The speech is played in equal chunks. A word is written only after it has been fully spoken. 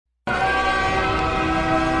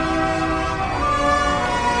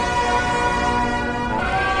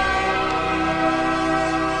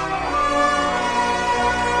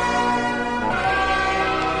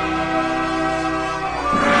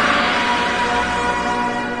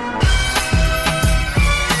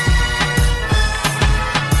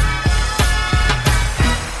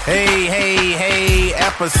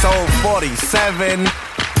episode 47,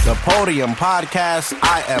 the Podium Podcast.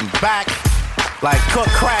 I am back like cook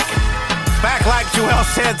crack, back like Joel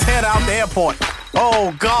Santana out the airport.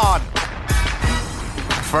 Oh, God.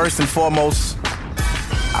 First and foremost,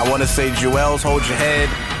 I want to say, Joel's, hold your head,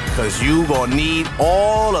 because you gonna need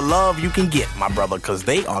all the love you can get, my brother, because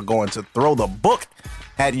they are going to throw the book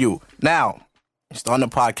at you. Now, starting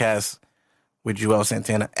the podcast with Joel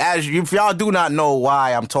Santana. If y'all do not know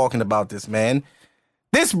why I'm talking about this, man,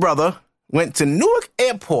 this brother went to Newark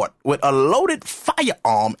Airport with a loaded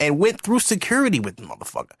firearm and went through security with the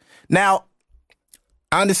motherfucker. Now,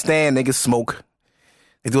 I understand niggas smoke.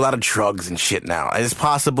 They do a lot of drugs and shit now. It's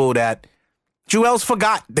possible that Joel's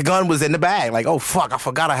forgot the gun was in the bag. Like, oh, fuck, I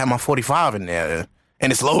forgot I had my 45 in there,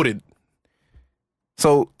 and it's loaded.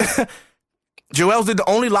 So, Joel's did the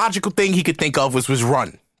only logical thing he could think of was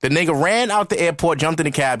run. The nigga ran out the airport, jumped in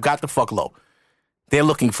the cab, got the fuck low. They're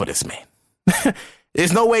looking for this man.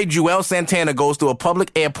 There's no way Joel Santana goes to a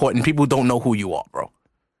public airport and people don't know who you are, bro.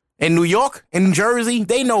 In New York, in New Jersey,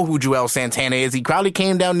 they know who Joel Santana is. He probably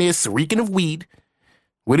came down there reeking of weed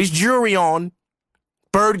with his jewelry on,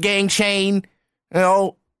 bird gang chain,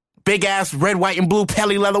 big ass red, white, and blue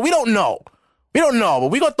pelly leather. We don't know,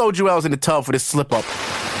 but we gonna throw Joel's in the tub for this slip up.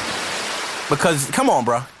 Because, come on,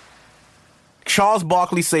 bro. Charles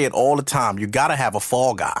Barkley say it all the time. You gotta have a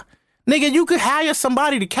fall guy. Nigga, you could hire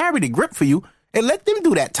somebody to carry the grip for you and let them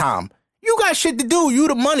do that time. You got shit to do. You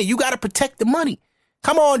the money. You gotta protect the money.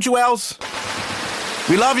 Come on, Joels.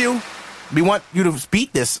 We love you. We want you to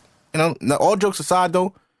beat this. All jokes aside,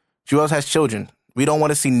 though, Joels has children. We don't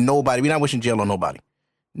want to see nobody. We're not wishing jail on nobody.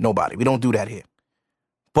 Nobody. We don't do that here.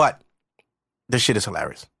 But this shit is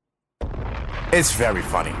hilarious. It's very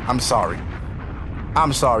funny. I'm sorry,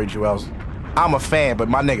 Joels. I'm a fan, but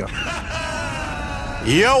my nigga,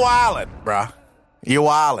 you're wildin', bruh. You're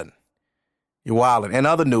wildin'. In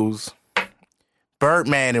other news,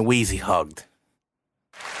 Birdman and Weezy hugged.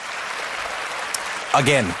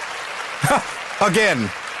 Again.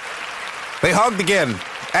 Again. They hugged again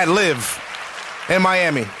at Live in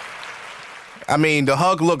Miami. I mean, the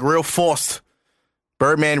hug looked real forced.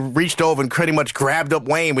 Birdman reached over and pretty much grabbed up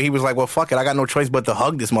Wayne, but he was like, well, fuck it. I got no choice but to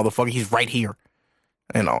hug this motherfucker. He's right here.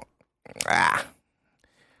 I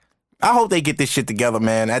hope they get this shit together,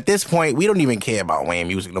 man. At this point, we don't even care about Wayne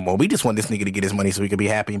music no more. We just want this nigga to get his money so he can be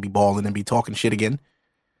happy and be balling and be talking shit again.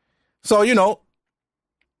 So,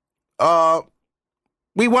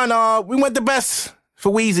 we went the best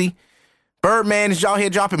for Weezy. Birdman is out here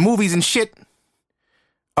dropping movies and shit.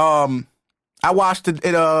 I watched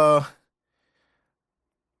the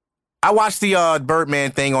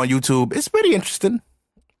Birdman thing on YouTube. It's pretty interesting.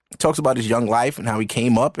 It talks about his young life and how he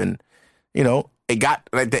came up, and it got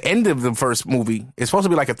like the end of the first movie. It's supposed to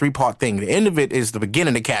be like a 3-part thing. The end of it is the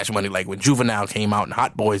beginning of Cash Money, like when Juvenile came out and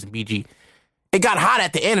Hot Boys and BG. It got hot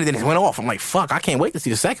at the end and then it went off. I'm like, fuck, I can't wait to see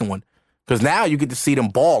the second one, because now you get to see them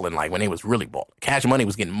balling like when they was really balling. Cash Money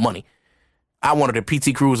was getting money. I wanted a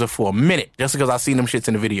PT Cruiser for a minute just because I seen them shits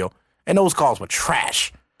in the video, and those cars were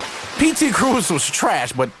trash. PT Cruiser was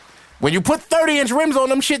trash, but when you put 30-inch rims on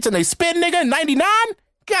them shits and they spin, nigga, in 99,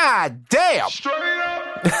 god damn.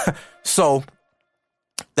 So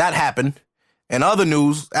that happened. And other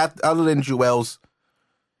news, other than Joel's,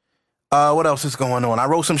 what else is going on? I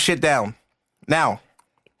wrote some shit down. Now,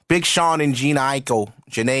 Big Sean and Jhené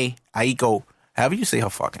Aiko, however you say her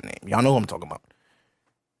fucking name. Y'all know who I'm talking about.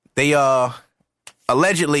 They,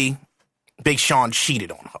 allegedly, Big Sean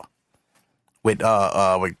cheated on her with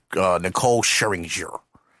Nicole Scherzinger.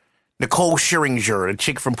 Nicole Scherzinger, the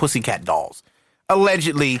chick from Pussycat Dolls.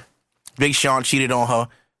 Allegedly, Big Sean cheated on her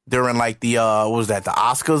during like the what was that, the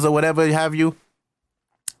Oscars or whatever have you.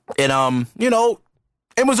 And it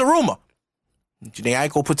was a rumor. Jhené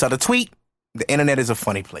Aiko puts out a tweet. The internet is a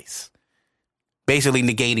funny place. Basically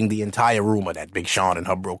negating the entire rumor that Big Sean and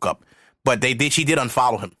her broke up. But she did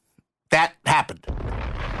unfollow him. That happened.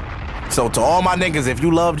 So to all my niggas, if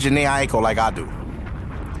you love Jhené Aiko like I do,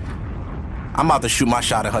 I'm about to shoot my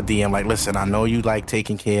shot at her DM like, listen, I know you like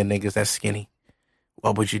taking care of niggas that's skinny.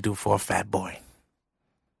 What would you do for a fat boy?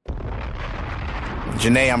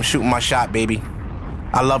 Jhené, I'm shooting my shot, baby.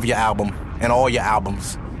 I love your album and all your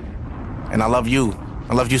albums. And I love you.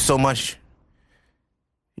 I love you so much.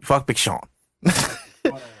 Fuck Big Sean.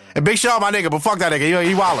 And Big Sean, my nigga, but fuck that nigga.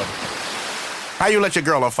 He wildin'. How you let your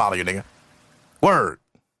girl unfollow you, nigga? Word.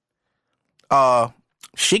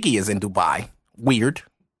 Shiggy is in Dubai. Weird.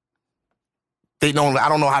 I don't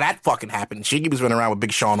know how that fucking happened. Shiggy was running around with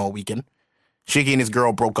Big Sean all weekend. Shiggy and his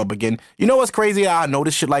girl broke up again. You know what's crazy? I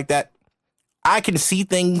notice shit like that. I can see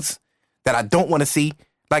things that I don't want to see.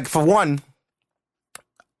 Like, for one,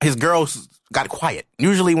 his girl's got quiet.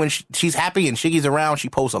 Usually when she's happy and Shiggy's around, she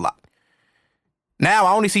posts a lot. Now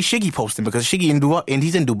I only see Shiggy posting because Shiggy and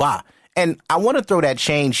he's in Dubai. And I want to throw that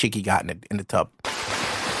chain Shiggy got in the tub.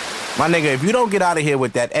 My nigga, if you don't get out of here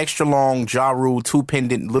with that extra long Ja Rule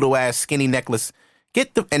 2-pendant little ass skinny necklace,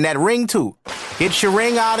 and that ring too. Get your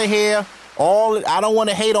ring out of here. I don't want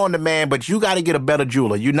to hate on the man, but you got to get a better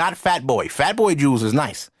jeweler. You're not Fat Boy. Fat Boy jewels is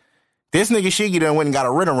nice. This nigga Shiggy done went and got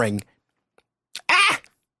a Ritter ring.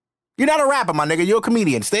 You're not a rapper, my nigga. You're a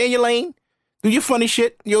comedian. Stay in your lane. Do your funny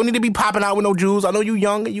shit. You don't need to be popping out with no jewels. I know you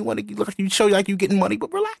young and you want to look. You show like you getting money,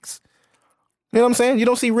 but relax. You know what I'm saying? You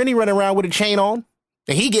don't see Rennie running around with a chain on,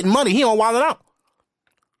 and he getting money. He don't wild it out.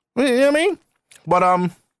 You know what I mean?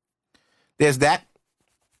 But there's that.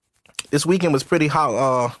 This weekend was pretty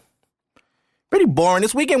hot. Pretty boring.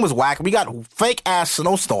 This weekend was whack. We got fake ass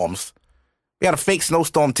snowstorms. We got a fake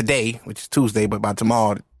snowstorm today, which is Tuesday, but by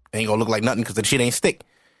tomorrow it ain't gonna look like nothing because the shit ain't stick.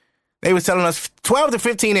 They was telling us 12 to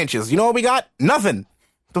 15 inches. You know what we got? Nothing.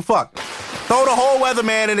 The fuck? Throw the whole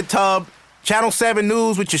weatherman in the tub. Channel 7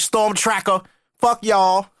 News with your storm tracker. Fuck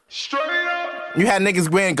y'all. Straight up. You had niggas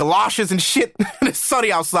wearing galoshes and shit. It's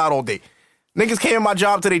sunny outside all day. Niggas came to my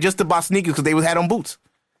job today just to buy sneakers because they had on boots.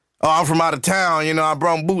 Oh, I'm from out of town. You know, I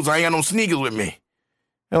brought boots. I ain't got no sneakers with me.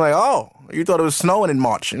 They're like, oh, you thought it was snowing in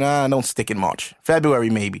March. Nah, don't stick in March. February,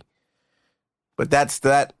 maybe. But that's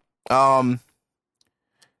that.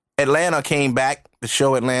 Atlanta came back, the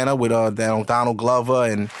show Atlanta, with Donald Glover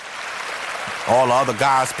and all the other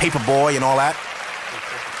guys, Paperboy and all that.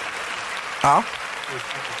 Huh?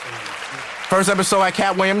 First episode had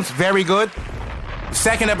Cat Williams, very good.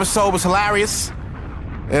 Second episode was hilarious.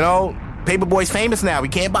 You know, Paperboy's famous now. We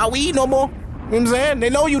can't buy weed no more. You know what I'm saying?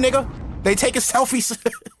 They know you, nigga. They taking selfies.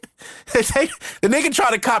 The nigga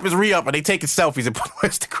try to cop his re-up and they taking selfies and put on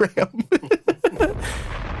Instagram.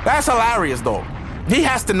 That's hilarious, though. He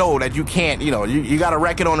has to know that you can't, you know, you got a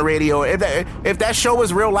record on the radio. If that show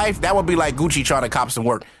was real life, that would be like Gucci trying to cop some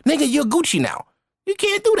work. Nigga, you're Gucci now. You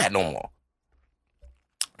can't do that no more.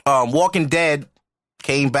 Walking Dead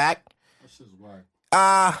came back. This is whack.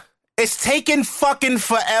 It's taken fucking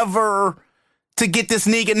forever to get this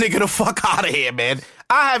nigga the fuck out of here, man.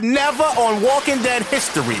 I have never on Walking Dead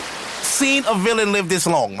history seen a villain live this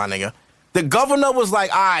long, my nigga. The governor was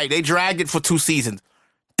like, all right, they dragged it for 2 seasons.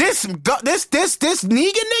 This Negan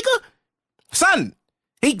nigga, son,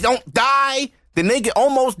 he don't die. The nigga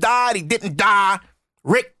almost died. He didn't die.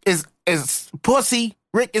 Rick is pussy.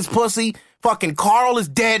 Rick is pussy. Fucking Carl is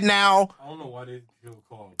dead now. I don't know why they killed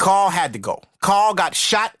Carl. Carl had to go. Carl got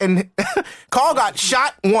shot Carl got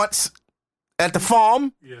shot once at the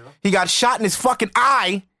farm. Yeah. He got shot in his fucking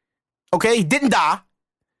eye. Okay, he didn't die.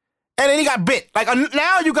 And then he got bit. Like,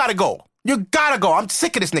 now you gotta go. You gotta go. I'm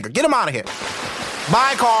sick of this nigga. Get him out of here.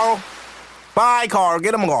 Bye, Carl. Bye, Carl.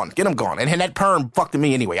 Get him gone. Get him gone. And that perm fucked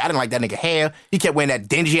me anyway. I didn't like that nigga hair. He kept wearing that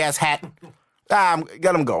dingy-ass hat.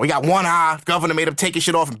 Let him go. He got one eye. Governor made him take his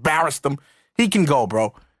shit off, embarrassed him. He can go,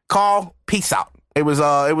 bro. Carl, peace out. It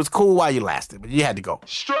was cool while you lasted, but you had to go.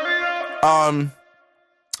 Straight up.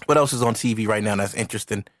 What else is on TV right now that's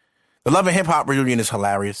interesting? The Love and Hip Hop reunion is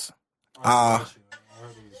hilarious. The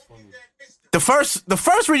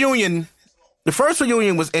first reunion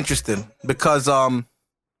was interesting because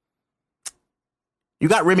you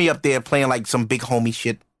got Remy up there playing like some big homie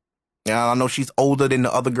shit. I know she's older than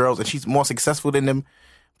the other girls and she's more successful than them,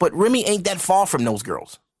 but Remy ain't that far from those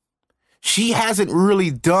girls. She hasn't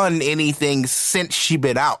really done anything since she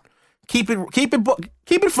been out. Keep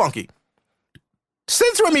it funky.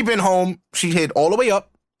 Since Remy been home, she hit all the way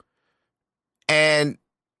up. And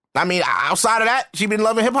I mean, outside of that, she been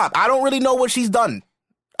loving hip hop. I don't really know what she's done.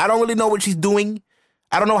 I don't really know what she's doing.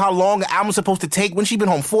 I don't know how long the album's supposed to take. When she been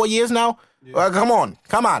home 4 years now? Yeah. Come on.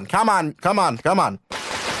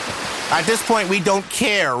 At this point, we don't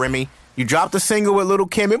care, Remy. You dropped a single with Lil'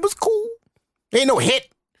 Kim. It was cool. Ain't no hit.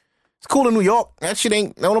 It's cool in New York. That shit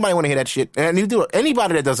ain't. Nobody want to hear that shit. And you do it.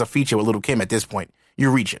 Anybody that does a feature with Lil' Kim at this point,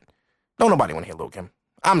 you're reaching. Don't nobody want to hear Lil' Kim.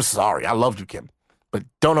 I'm sorry. I loved you, Kim. But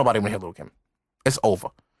don't nobody want to hear Lil' Kim. It's over.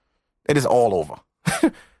 It is all over.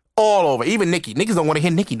 All over. Even Nicki. Niggas don't want to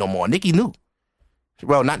hear Nicki no more. Nicki new.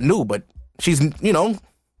 Well, not new, but she's,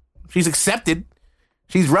 she's accepted.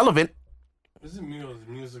 She's relevant.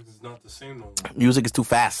 Music is not the same no more. Music is too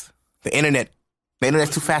fast. The internet's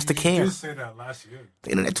too fast to care. You did say that last year.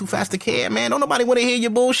 The internet too fast to care, man. Don't nobody want to hear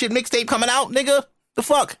your bullshit mixtape coming out, nigga. The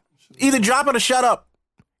fuck? Either drop it or shut up.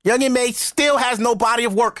 Young and May still has no body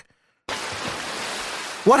of work.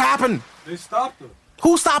 What happened? They stopped her.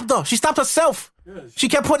 Who stopped her? She stopped herself. Yeah, She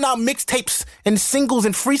kept putting out mixtapes and singles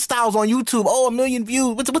and freestyles on YouTube. Oh, 1 million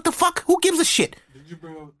views. What the fuck? Who gives a shit? Did you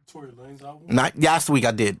bring up Tory Lanez album? Not last week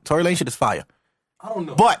I did. Tory Lanez shit is fire. I don't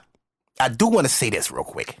know. But I do want to say this real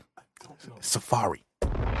quick. I don't know.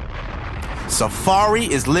 Safari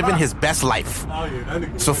is living his best life. Oh, yeah, that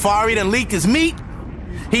nigga. Safari done leaked his meat.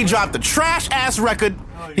 He dropped a trash-ass record.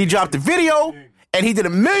 He dropped the video. And he did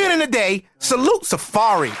 $1 million in a day. Salute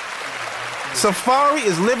Safari. Safari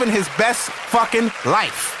is living his best fucking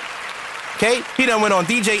life. Okay? He done went on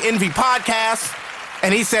DJ Envy podcast.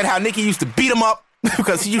 And he said how Nicki used to beat him up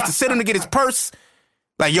because he used to sit him to get his purse.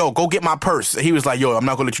 Like, yo, go get my purse. He was like, yo, I'm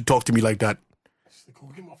not going to let you talk to me like that. Go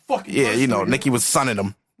get my fucking Yeah, purse, you know, nigga. Nicki was sunning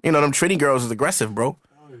him. You know, them Trini girls is aggressive, bro.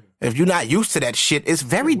 If you're not used to that shit, it's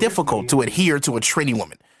very difficult to adhere to a Trini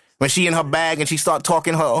woman. When she in her bag and she start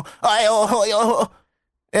talking her,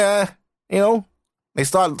 you know, they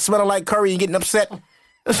start smelling like curry and getting upset.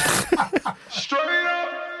 Straight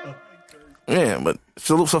up. Yeah, but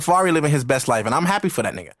Safari living his best life, and I'm happy for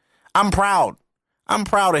that nigga. I'm proud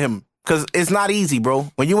of him, because it's not easy,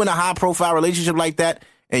 bro. When you in a high-profile relationship like that,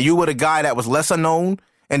 and you with a guy that was lesser known,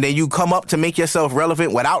 and then you come up to make yourself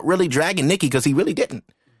relevant without really dragging Nicki, because he really didn't.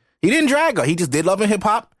 He didn't drag her. He just did Love and Hip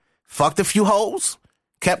Hop, fucked a few hoes,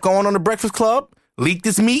 kept going on the Breakfast Club, leaked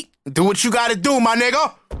his meat. Do what you gotta do, my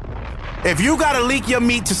nigga. If you gotta leak your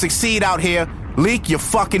meat to succeed out here, leak your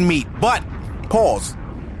fucking meat. But, pause.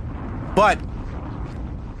 But,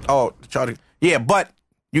 but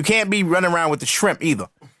you can't be running around with the shrimp either.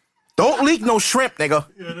 Don't leak no shrimp, nigga.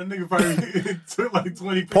 Yeah, that nigga probably took like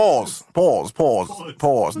 20 pictures.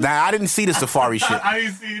 Pause. Now, I didn't see the Safari shit. I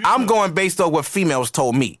ain't seen it. I'm going based on what females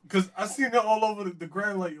told me. Because I seen it all over the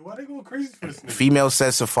gram, like, why they going crazy for this nigga? Females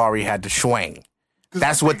said Safari had the schwang.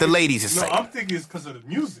 That's what the ladies is saying. I'm thinking it's because of the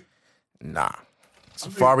music. Nah.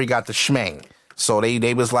 Safari got the schmang. So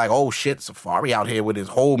they was like, oh shit, Safari out here with his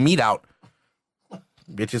whole meat out.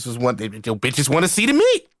 Bitches want to see the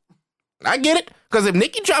meat. I get it. Because if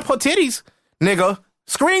Nicki drop her titties, nigga,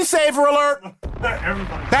 screensaver alert.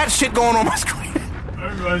 Everybody. That shit going on my screen.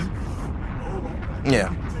 Everybody's.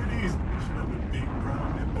 Yeah. Titties.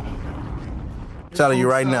 Telling you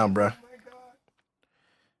right now, bruh.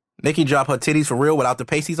 Nicki drop her titties for real without the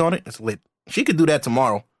pasties on it. It's lit. She could do that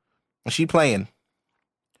tomorrow. And she playing.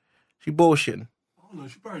 She bullshitting. I don't know.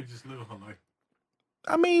 She probably just living her life.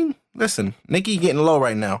 I mean, listen, Nicki getting low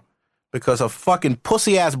right now because her fucking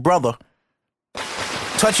pussy ass brother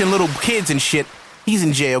touching little kids and shit. He's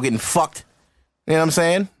in jail getting fucked. You know what I'm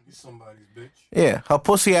saying? He's somebody's bitch. Yeah, her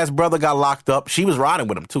pussy ass brother got locked up. She was riding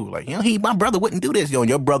with him too. Like, you know, my brother wouldn't do this. Yo, and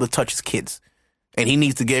your brother touches kids, and he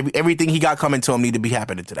needs to get everything he got coming to him. Need to be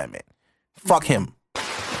happening to that man. Fuck him.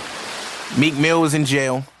 Meek Mill is in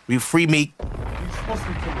jail. We free Meek. He's supposed to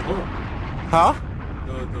be coming home. Huh?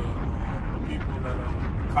 The people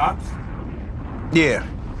that cops. Yeah.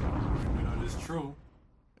 You know, it's true.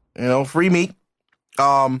 You know, free Meek.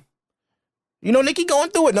 You know, Nicki going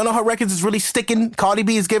through it. None of her records is really sticking. Cardi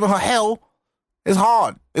B is giving her hell. It's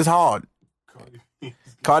hard.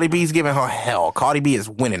 Cardi B is giving her hell. Cardi B is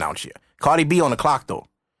winning out here. Cardi B on the clock, though.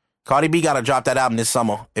 Cardi B got to drop that album this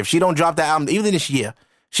summer. If she don't drop that album, even this year,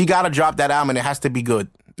 she got to drop that album and it has to be good.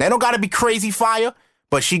 They don't got to be crazy fire,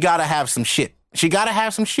 but she got to have some shit.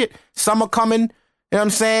 Summer coming. You know what I'm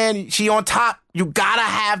saying? She on top. You got to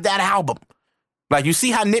have that album. Like, you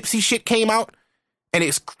see how Nipsey shit came out and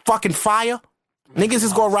it's fucking fire? Niggas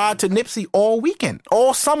is gonna ride to Nipsey all weekend,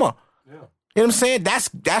 all summer. Yeah. You know what I'm saying?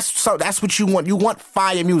 That's what you want. You want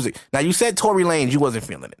fire music. Now, you said Tory Lanez, you wasn't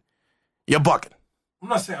feeling it. You're bucking. I'm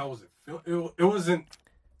not saying I wasn't feeling it. It wasn't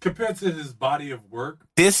compared to his body of work.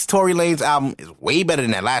 This Tory Lanez album is way better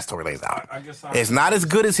than that last Tory Lanez album. I guess it's not as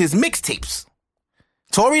good as his mixtapes.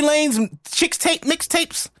 Tory Lanez Chicks Tape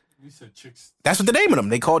mixtapes. You said Chicks. That's what the name of them.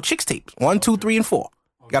 They call Chicks Tapes. 1, 2, 3, and 4.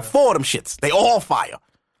 Okay. Got 4 of them shits. They all fire.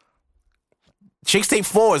 Chicks Tape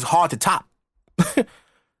 4 is hard to top.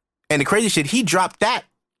 And the crazy shit, he dropped that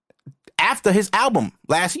after his album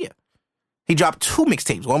last year. He dropped 2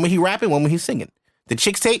 mixtapes. One when he rapping, one when he singing. The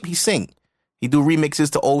Chicks Tape, he sing. He do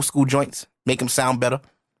remixes to old school joints, make them sound better.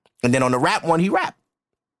 And then on the rap one, he rap.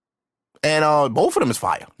 And both of them is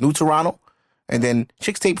fire. New Toronto. And then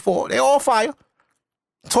Chicks Tape 4, they all fire.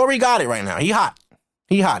 Tory got it right now. He hot.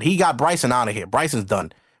 He got Bryson out of here. Bryson's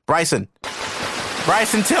done. Bryson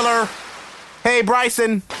Tiller. Hey,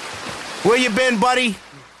 Bryson. Where you been, buddy?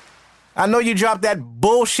 I know you dropped that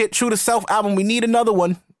bullshit True to Self album. We need another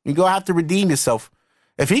one. You're going to have to redeem yourself.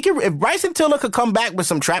 If Bryson Tiller could come back with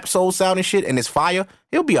some trap soul sound and shit and it's fire,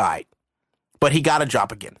 he'll be all right. But he got to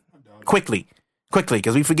drop again. Quickly,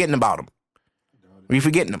 because we forgetting about him. We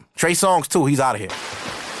forgetting him. Trey Songz, too. He's out of here.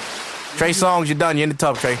 Trey Songz, you're done. You're in the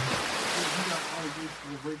tub, Trey. He got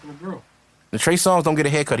allegations of raping a girl. The Trey Songz don't get a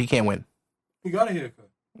haircut. He can't win. He got a haircut.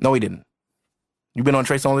 No, he didn't. You been on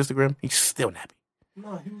Trey Songz Instagram? He's still nappy.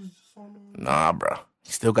 Nah, he was just on. Nah, bro.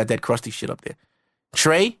 He still got that crusty shit up there.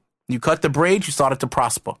 Trey, you cut the braids, you started to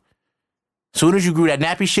prosper. Soon as you grew that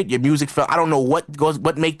nappy shit, your music fell. I don't know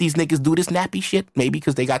what make these niggas do this nappy shit. Maybe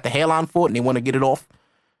because they got the hairline for it and they want to get it off.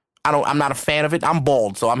 I'm not a fan of it. I'm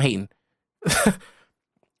bald, so I'm hating.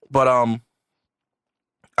 But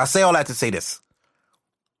I say all that to say this.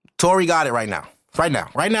 Tory got it right now. Right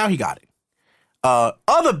now he got it.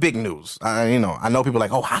 Other big news. I know people are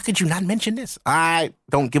like, oh, how could you not mention this? I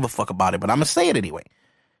don't give a fuck about it, but I'm gonna say it anyway.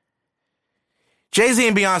 Jay-Z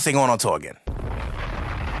and Beyonce going on tour again.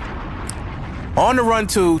 On the Run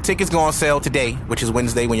 2, tickets go on sale today, which is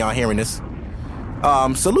Wednesday when y'all hearing this.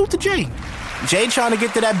 Salute to Jay. Jay trying to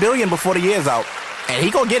get to that billion before the year's out, and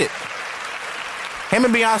he gonna get it. Him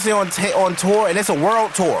and Beyonce on tour, and it's a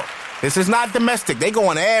world tour. This is not domestic. They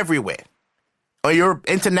going everywhere. Or Europe,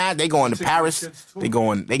 internet, they going to Paris. They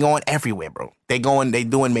going everywhere, bro. They doing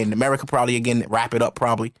Made in America probably again, wrap it up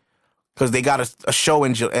probably. Because they got a show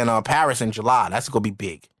in Paris in July. That's going to be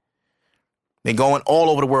big. They're going all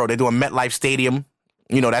over the world. They're doing MetLife Stadium.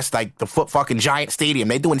 That's like the fucking giant stadium.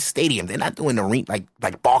 They're doing stadiums. They're not doing arena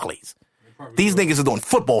like Barclays. These niggas are doing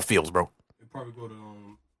football fields, bro. They probably go to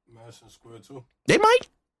Madison Square too. They might.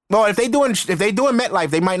 Well, if they doing MetLife,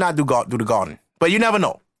 they might not do the Garden. But you never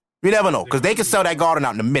know. You never know because they can sell that Garden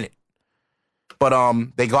out in a minute. But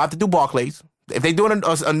they go out to do Barclays. If they doing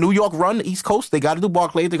a New York run, the East Coast, they got to do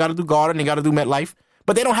Barclays, they got to do Garden, they got to do MetLife.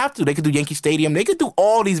 But they don't have to. They could do Yankee Stadium. They could do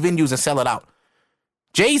all these venues and sell it out.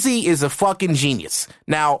 Jay-Z is a fucking genius.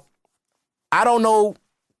 Now, I don't know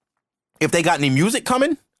if they got any music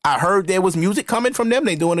coming. I heard there was music coming from them.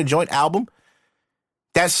 They doing a joint album.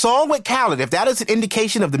 That song with Khaled, if that is an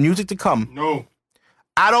indication of the music to come, no,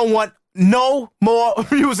 I don't want no more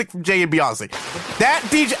music from Jay and Beyonce. That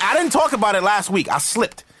DJ, I didn't talk about it last week. I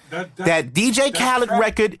slipped. That DJ Khaled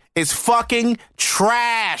record is fucking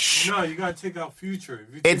trash. No, you gotta take out Future.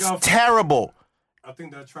 It's terrible. I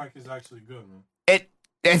think that track is actually good, man.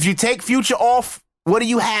 If you take Future off, what do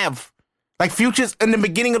you have? Like Future's in the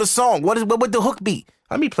beginning of the song. What would the hook be?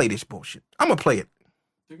 Let me play this bullshit. I'm gonna play it.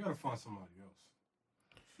 They gotta find somebody else.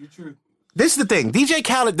 Future. This is the thing. DJ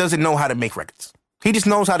Khaled doesn't know how to make records. He just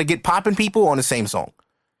knows how to get popping people on the same song.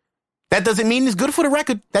 That doesn't mean it's good for the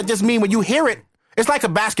record. That just means when you hear it, it's like a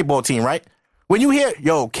basketball team, right? When you hear,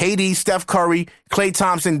 KD, Steph Curry, Klay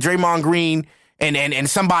Thompson, Draymond Green, and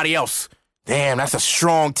somebody else, damn, that's a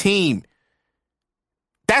strong team.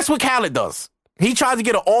 That's what Khaled does. He tries to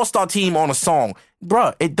get an all-star team on a song.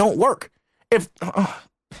 Bruh, it don't work.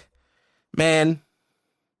 Man,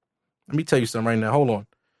 let me tell you something right now. Hold on.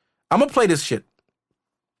 I'm going to play this shit.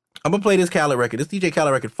 I'm going to play this Khaled record. This DJ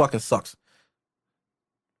Khaled record fucking sucks.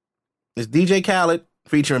 It's DJ Khaled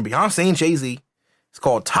featuring Beyonce and Jay-Z. It's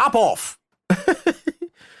called Top Off.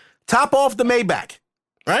 Top Off the Maybach.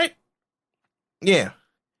 Right? Yeah.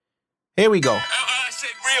 Here we go.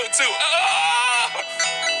 Shit real too.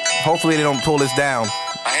 Hopefully they don't pull this down.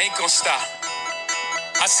 I ain't gonna stop.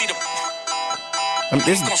 I see the... I'm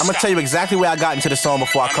going to tell you exactly where I got into the song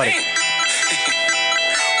before I cut it. We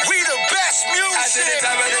the best music. I see the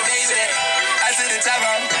top of the Maybach. I see the top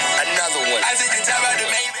of another one. I see the top of the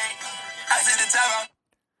Maybach. I see the top of...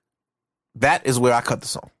 That is where I cut the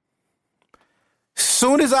song.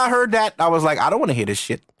 Soon as I heard that, I was like, I don't want to hear this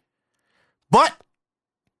shit. But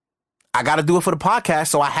I got to do it for the podcast,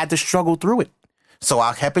 so I had to struggle through it. So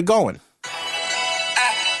I kept it going. To the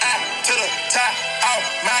top of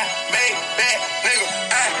my Maybach, nigga.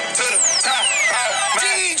 To the top of my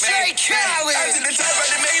DJ Khaled. I see the top of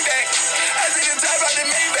the Maybach. I see the top of the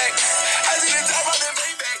Maybach. I see the top of the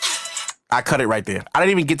Maybach. I cut it right there. I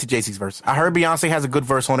didn't even get to JC's verse. I heard Beyonce has a good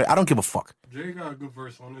verse on it. I don't give a fuck. Jay got a good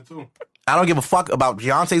verse on it too. I don't give a fuck about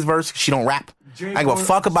Beyonce's verse. She don't rap. I don't give a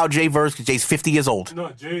fuck about Jay's verse because Jay's 50 years old.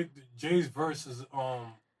 No, Jay's verse is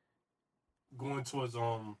going towards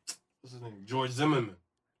what's his name? George Zimmerman.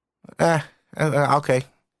 Okay.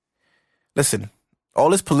 Listen,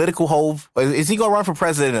 all this political hove, is he gonna run for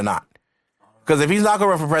president or not? Because if he's not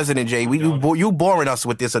gonna run for president, Jay, you boring us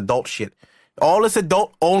with this adult shit. All this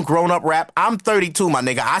adult, own grown-up rap. I'm 32, my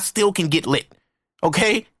nigga. I still can get lit.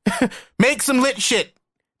 Okay? Make some lit shit.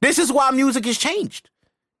 This is why music has changed.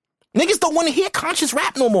 Niggas don't want to hear conscious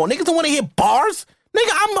rap no more. Niggas don't want to hear bars. Nigga,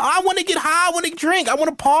 I want to get high. I want to drink. I want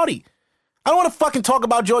to party. I don't want to fucking talk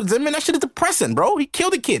about George Zimmerman. That shit is depressing, bro. He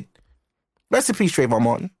killed a kid. Rest in peace, Trayvon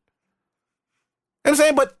Martin. You know what I'm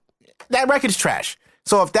saying? But that record is trash.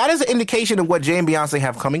 So if that is an indication of what Jay and Beyonce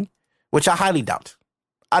have coming, which I highly doubt.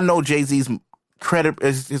 I know Jay-Z's credit,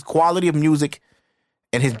 his quality of music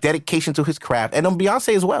and his dedication to his craft, and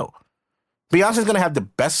Beyonce as well. Beyonce's going to have the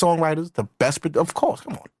best songwriters, the best, of course,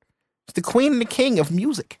 come on. It's the queen and the king of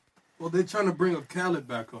music. Well, they're trying to bring up Khaled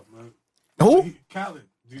back up, man. Who? Khaled.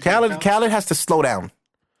 Khaled has to slow down.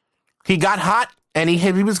 He got hot, and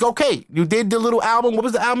he was okay. You did the little album. What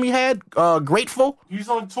was the album he had? Grateful? He's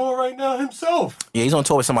on tour right now himself. Yeah, he's on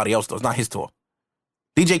tour with somebody else, though. It's not his tour.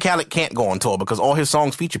 DJ Khaled can't go on tour because all his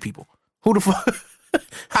songs feature people. Who the fuck?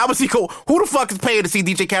 How was he go? Who the fuck is paying to see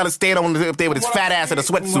DJ Khaled stand on up there with his fat ass in a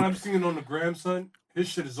sweatsuit? What I'm seeing on the gram, son, his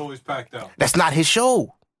shit is always packed out. That's not his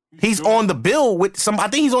show. He's on the bill with some. I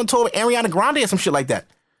think he's on tour with Ariana Grande or some shit like that.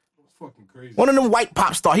 That's fucking crazy. One of them white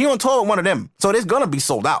pop stars. He on tour with one of them, so there's gonna be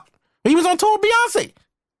sold out. He was on tour with Beyonce.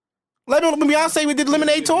 When Beyonce did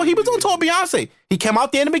Lemonade tour, he was on tour with Beyonce. He came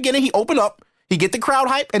out there in the beginning. He opened up. He get the crowd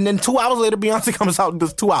hype, and then 2 hours later, Beyonce comes out and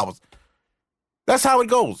does 2 hours. That's how it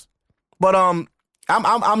goes. But I'm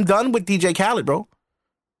done with DJ Khaled, bro.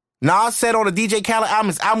 Nas said on the DJ Khaled album,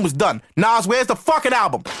 his album was done. Nas, where's the fucking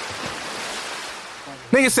album?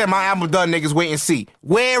 Niggas said my album done, niggas wait and see.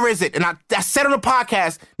 Where is it? And I said on the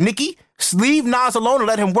podcast, Nikki, leave Nas alone and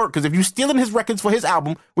let him work. Because if you stealing his records for his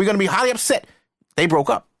album, we're going to be highly upset. They broke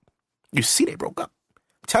up. You see they broke up.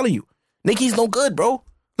 I'm telling you. Nikki's no good, bro.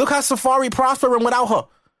 Look how Safari prospered without her.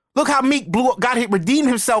 Look how Meek blew up, redeemed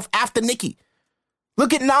himself after Nikki.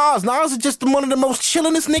 Look at Nas. Nas is just one of the most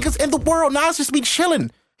chillingest niggas in the world. Nas just be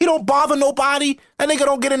chilling. He don't bother nobody. That nigga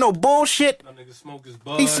don't get in no bullshit. That nigga smoke his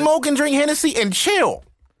bud. He smoke and drink Hennessy and chill.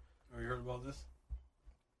 Have you heard about this?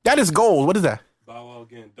 That is gold. What is that? Bow Wow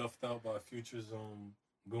getting duffed out by Future's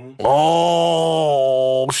goon.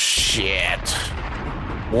 Oh, shit.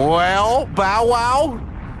 Well, Bow Wow,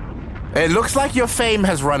 it looks like your fame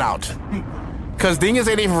has run out. Because niggas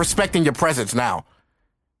ain't even respecting your presence now.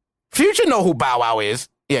 Future know who Bow Wow is.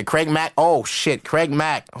 Yeah, Craig Mack. Oh, shit. Craig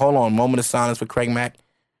Mack. Hold on. Moment of silence for Craig Mack.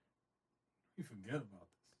 You forget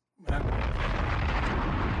about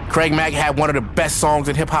this. Craig Mack had one of the best songs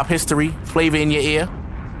in hip-hop history, Flavor in Your Ear.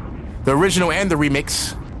 The original and the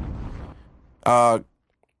remix. I'm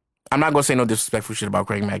not going to say no disrespectful shit about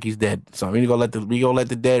Craig Mack. He's dead. So we gonna let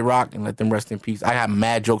the dead rock and let them rest in peace. I have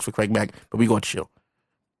mad jokes for Craig Mack, but we going to chill.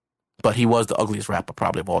 But he was the ugliest rapper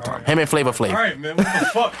probably of all time. Him and Flavor Flav. All right, man. What the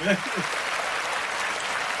fuck, man?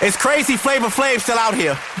 It's crazy Flavor Flav still out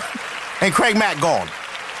here and Craig Mack gone.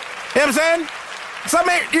 You know what I'm saying? So,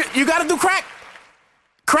 man, you got to do crack.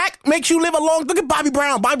 Crack makes you live a long... Look at Bobby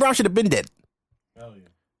Brown. Bobby Brown should have been dead. Hell yeah.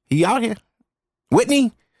 He out here.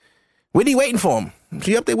 Whitney waiting for him.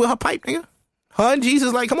 She up there with her pipe, nigga. Her and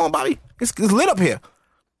Jesus like, come on, Bobby. It's lit up here.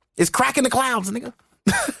 It's crack in the clouds, nigga.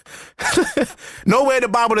 Nowhere in the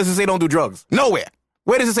Bible does it say don't do drugs. Nowhere.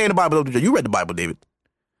 Where does it say in the Bible don't do drugs? You read the Bible, David.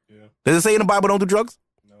 Yeah. Does it say in the Bible don't do drugs?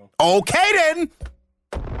 No. Okay, then.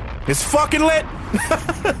 It's fucking lit.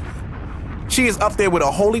 She is up there with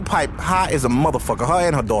a holy pipe, high as a motherfucker. Her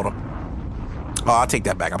and her daughter. Oh, I'll take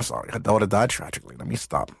that back. I'm sorry. Her daughter died tragically. Let me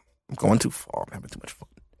stop. I'm going too far. I'm having too much fun.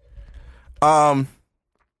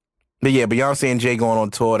 But yeah, Beyonce and Jay going on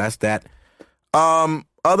tour. That's that.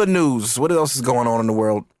 Other news. What else is going on in the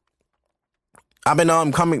world?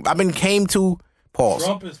 Came to pause.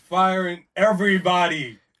 Trump is firing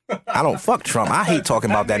everybody. I don't fuck Trump. I hate talking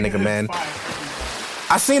about that nigga, man.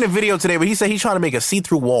 I seen a video today where he said he's trying to make a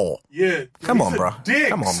see-through wall. Yeah. Come on, bro. Dick,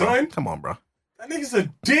 Come on, son. bro. Come on, bro. That nigga's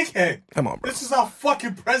a dickhead. Come on, bro. This is our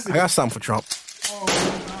fucking president. I got something for Trump. Oh, my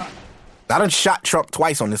God. I done shot Trump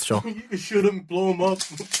twice on this show. You can shoot him, blow him up,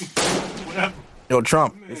 whatever. Yo,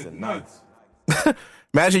 Trump. Man, it's nuts.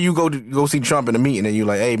 Imagine you go see Trump in a meeting and you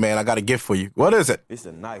like, hey man, I got a gift for you. What is it? It's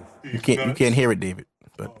a knife. You can't hear it, David.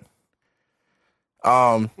 But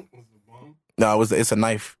no, it's a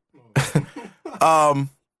knife.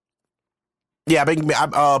 Yeah,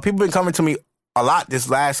 people been coming to me a lot this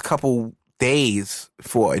last couple days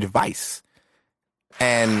for advice.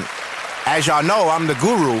 And as y'all know, I'm the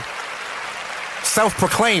guru.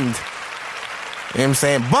 Self-proclaimed. You know what I'm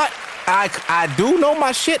saying? But I do know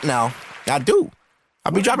my shit now. I do.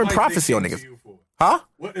 I'll be dropping prophecy on niggas. Huh?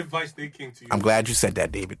 What advice they came to you? I'm glad you said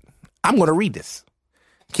that, David. I'm going to read this.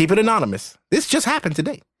 Keep it anonymous. This just happened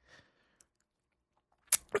today.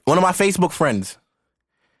 One of my Facebook friends,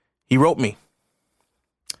 he wrote me.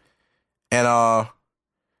 And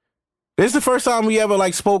this is the first time we ever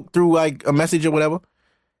like spoke through like a message or whatever.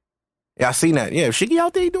 Yeah, I seen that. Yeah, Shiggy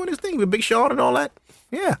out there doing his thing with Big Sean and all that.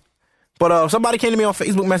 Yeah. But somebody came to me on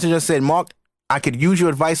Facebook Messenger and said, Mark, I could use your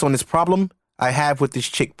advice on this problem I have with this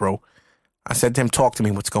chick, bro. I said to him, talk to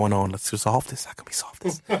me. What's going on? Let's resolve this. How can we solve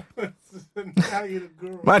this?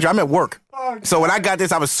 Mind you, I'm at work. So when I got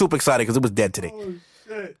this, I was super excited because it was dead today.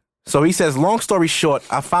 So he says, long story short,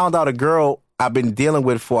 I found out a girl I've been dealing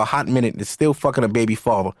with for a hot minute is still fucking a baby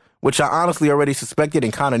father, which I honestly already suspected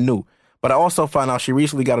and kind of knew. But I also found out she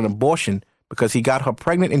recently got an abortion because he got her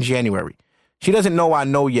pregnant in January. She doesn't know I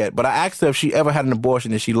know yet, but I asked her if she ever had an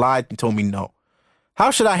abortion and she lied and told me no.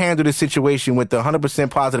 How should I handle this situation with the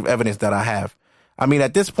 100% positive evidence that I have? I mean,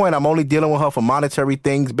 at this point, I'm only dealing with her for monetary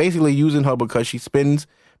things, basically using her because she spins.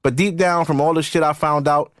 But deep down from all the shit I found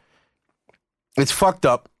out, it's fucked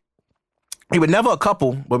up. We were never a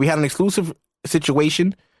couple, but we had an exclusive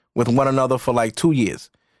situation with one another for like 2 years.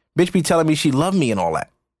 Bitch be telling me she loved me and all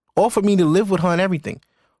that. Offered me to live with her and everything.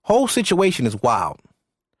 Whole situation is wild.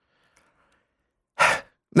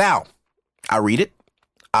 Now, I read it,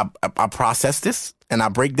 I process this, and I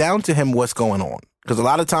break down to him what's going on. Because a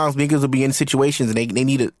lot of times niggas will be in situations and they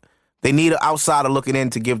need an outsider looking in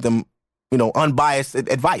to give them, unbiased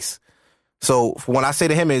advice. So what I say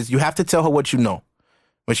to him is, you have to tell her what you know.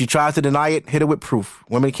 When she tries to deny it, hit her with proof.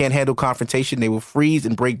 Women can't handle confrontation. They will freeze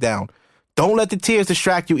and break down. Don't let the tears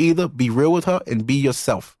distract you either. Be real with her and be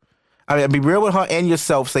yourself. Be real with her and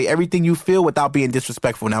yourself. Say everything you feel without being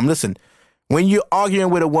disrespectful. Now, listen. When you're arguing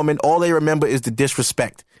with a woman, all they remember is the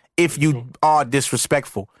disrespect. If you are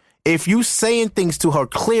disrespectful. If you saying things to her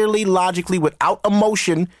clearly, logically, without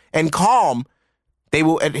emotion and calm, they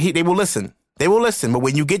will listen. They will listen. But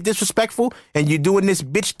when you get disrespectful and you're doing this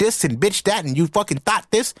and bitch that and you fucking thought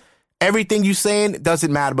this, everything you saying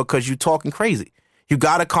doesn't matter because you talking crazy. You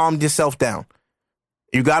got to calm yourself down.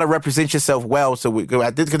 You got to represent yourself well. So because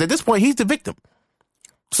at this point, he's the victim.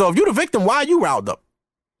 So if you're the victim, why are you riled up?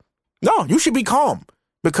 No, you should be calm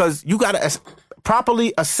because you got to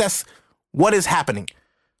properly assess what is happening.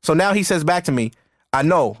 So now he says back to me, I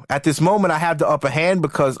know at this moment I have the upper hand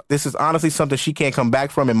because this is honestly something she can't come back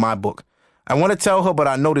from in my book. I want to tell her, but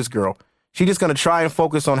I know this girl. She's just going to try and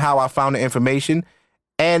focus on how I found the information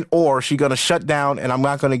and or she's going to shut down and I'm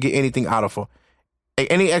not going to get anything out of her.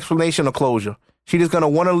 Any explanation or closure. She's just going to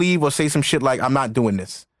want to leave or say some shit like, I'm not doing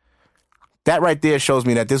this. That right there shows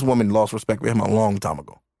me that this woman lost respect for him a long time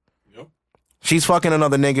ago. She's fucking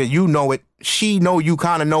another nigga. You know it. She know you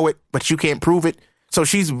kind of know it, but you can't prove it. So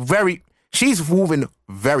she's moving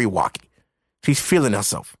very wacky. She's feeling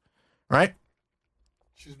herself, right?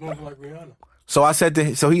 She's moving like Rihanna. So I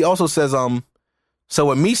said so he also says, so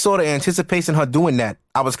with me sort of anticipating her doing that,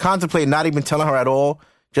 I was contemplating not even telling her at all.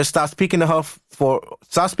 Just stop speaking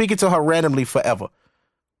to her randomly forever.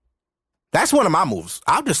 That's one of my moves.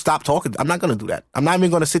 I'll just stop talking. I'm not going to do that. I'm not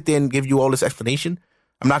even going to sit there and give you all this explanation.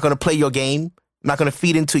 I'm not going to play your game. I'm not going to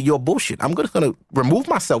feed into your bullshit. I'm just going to remove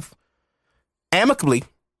myself amicably.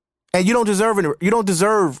 And you don't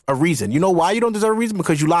deserve a reason. You know why you don't deserve a reason?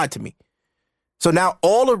 Because you lied to me. So now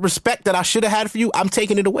all the respect that I should have had for you, I'm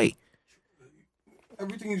taking it away.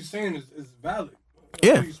 Everything you're saying is valid. That's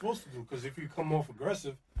Yeah. what you're supposed to do. Because if you come off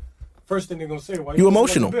aggressive, first thing they're going to say, why you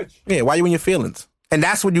emotional. Like a bitch? Yeah, why you in your feelings? And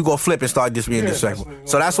that's when you go flip and start just being disrespectful.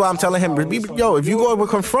 So that's why I'm telling him, yo, if you go and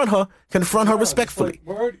confront her respectfully.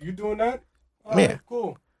 Like, word, you doing that? All Yeah. right,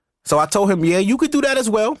 cool. So I told him, yeah, you could do that as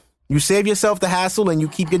well. You save yourself the hassle and you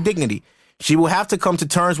keep your dignity. She will have to come to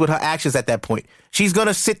terms with her actions at that point. She's going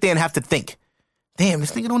to sit there and have to think, damn,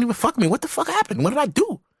 this nigga don't even fuck me. What the fuck happened? What did I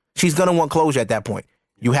do? She's going to want closure at that point.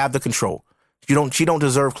 You have the control. She don't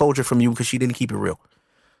deserve closure from you because she didn't keep it real.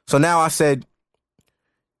 So now I said,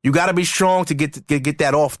 you got to be strong to get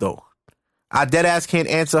that off, though. I dead ass can't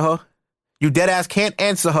answer her. You dead ass can't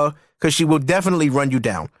answer her because she will definitely run you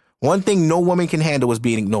down. One thing no woman can handle is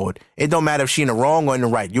being ignored. It don't matter if she's in the wrong or in the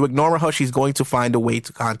right. You ignore her, she's going to find a way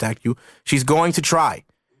to contact you. She's going to try.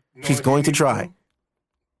 She's going to try.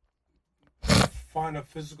 Find a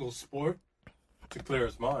physical sport to clear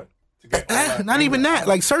his mind. To get not even that.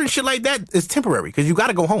 Like certain shit like that is temporary because you got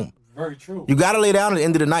to go home. Very true. You got to lay down at the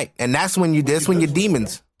end of the night, and that's when your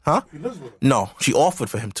demons. Huh? He lives with her. No, she offered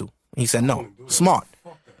for him to. He said no. Smart.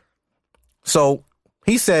 So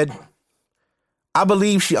he said, I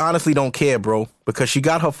believe she honestly don't care, bro, because she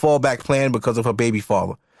got her fallback plan because of her baby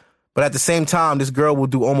father. But at the same time, this girl will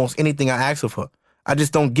do almost anything I ask of her. I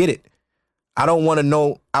just don't get it. I don't want to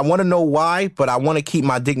know. I want to know why, but I want to keep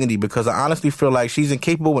my dignity because I honestly feel like she's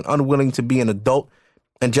incapable and unwilling to be an adult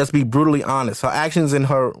and just be brutally honest. Her actions and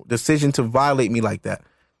her decision to violate me like that.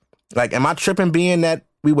 Like, am I tripping being that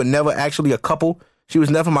we were never actually a couple? She was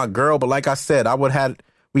never my girl, but like I said,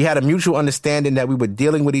 we had a mutual understanding that we were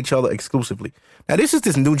dealing with each other exclusively. Now, this is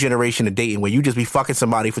this new generation of dating where you just be fucking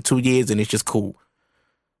somebody for 2 years and it's just cool.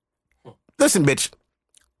 Listen, bitch.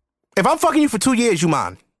 If I'm fucking you for 2 years, you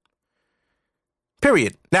mine.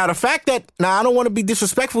 Period. Now, the fact that, I don't want to be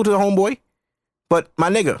disrespectful to the homeboy, but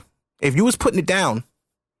my nigga, if you was putting it down,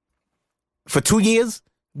 for 2 years,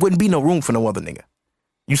 wouldn't be no room for no other nigga.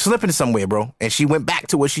 You slipping somewhere, bro. And she went back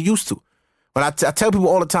to what she used to. But I tell people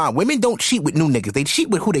all the time, women don't cheat with new niggas. They cheat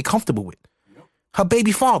with who they comfortable with. Yep. Her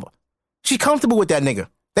baby father. She's comfortable with that nigga.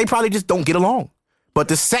 They probably just don't get along. But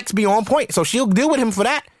the sex be on point, so she'll deal with him for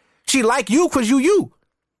that. She like you because you.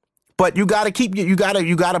 But you gotta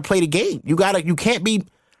play the game. You can't be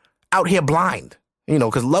out here blind. You know,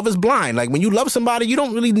 because love is blind. Like when you love somebody, you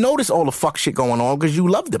don't really notice all the fuck shit going on because you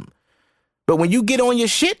love them. But when you get on your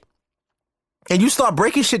shit and you start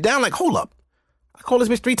breaking shit down, like, hold up. I call this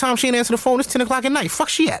bitch 3 times, she ain't answer the phone, it's 10 o'clock at night. Fuck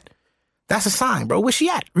she at? That's a sign, bro. Where she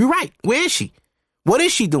at? You're right. Where is she? What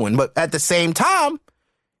is she doing? But at the same time,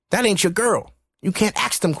 that ain't your girl. You can't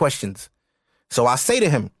ask them questions. So I say to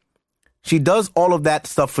him, she does all of that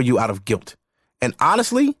stuff for you out of guilt. And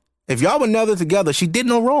honestly, if y'all were never together, she did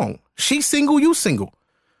no wrong. She's single, you single.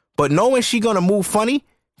 But knowing she gonna move funny,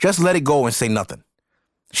 just let it go and say nothing.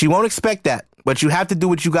 She won't expect that, but you have to do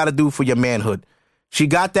what you gotta do for your manhood. She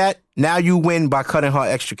got that, now you win by cutting her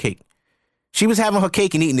extra cake. She was having her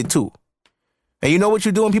cake and eating it too. And you know what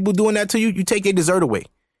you do when people doing that to you? You take their dessert away.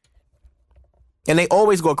 And they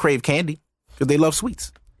always go crave candy because they love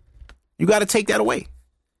sweets. You gotta take that away.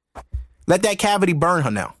 Let that cavity burn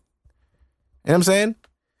her now. You know what I'm saying?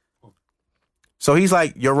 So he's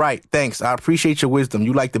like, you're right. Thanks. I appreciate your wisdom.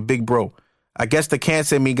 You like the big bro. I guess the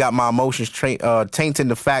cancer in me got my emotions tainting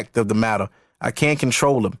the fact of the matter. I can't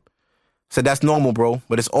control them. Said, that's normal, bro.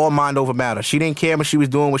 But it's all mind over matter. She didn't care when she was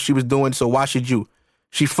doing what she was doing, so why should you?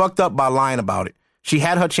 She fucked up by lying about it. She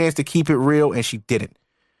had her chance to keep it real, and she didn't.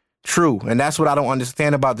 True. And that's what I don't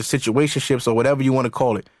understand about the situationships or whatever you want to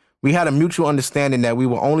call it. We had a mutual understanding that we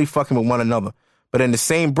were only fucking with one another. But in the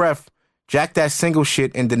same breath, jack that single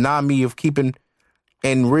shit and deny me of keeping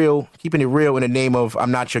it real in the name of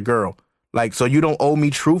I'm not your girl. Like, so you don't owe me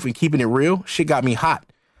truth and keeping it real? Shit got me hot.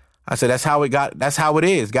 I said, that's how it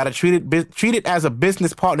is. Got to treat it as a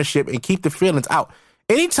business partnership and keep the feelings out.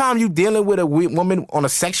 Anytime you dealing with a woman on a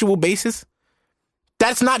sexual basis,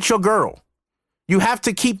 that's not your girl. You have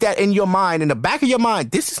to keep that in your mind, in the back of your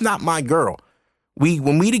mind. This is not my girl.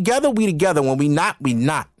 When we together, we together. When we not, we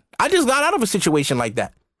not. I just got out of a situation like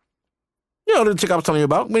that. You know the chick I was telling you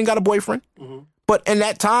about. We ain't got a boyfriend. Mm-hmm. But in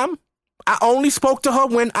that time, I only spoke to her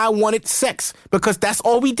when I wanted sex because that's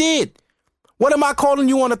all we did. What am I calling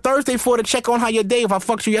you on a Thursday for to check on how your day? If I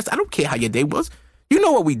fucked you yesterday, I don't care how your day was. You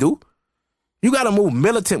know what we do. You got to move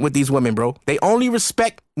militant with these women, bro. They only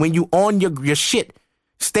respect when you on your shit.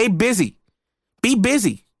 Stay busy. Be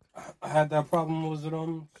busy. I had that problem, was it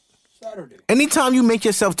on Saturday? Anytime you make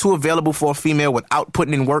yourself too available for a female without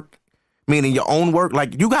putting in work, meaning your own work,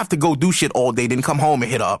 like you have to go do shit all day, then come home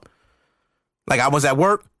and hit her up. Like I was at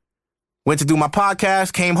work, went to do my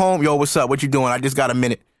podcast, came home, yo, what's up? What you doing? I just got a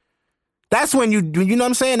minute. That's when you know what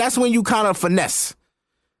I'm saying? That's when you kind of finesse.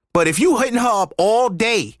 But if you hitting her up all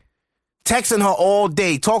day, texting her all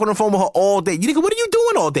day, talking on the phone with her all day, you think, what are you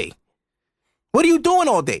doing all day? What are you doing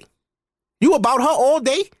all day? You about her all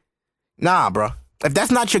day? Nah, bro. If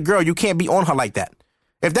that's not your girl, you can't be on her like that.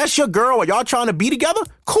 If that's your girl or y'all trying to be together,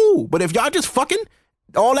 cool. But if y'all just fucking,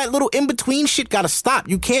 all that little in-between shit gotta stop.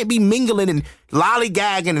 You can't be mingling and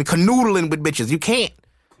lollygagging and canoodling with bitches. You can't.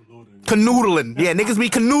 Canoodling. Yeah, niggas be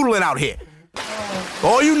canoodling out here.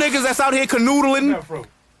 All you niggas that's out here canoodling. Where's that from?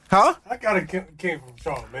 Huh? I got it came from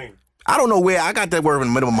Charlemagne. I don't know where. I got that word in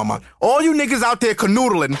the middle of my mind. All you niggas out there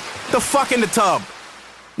canoodling, the fuck in the tub.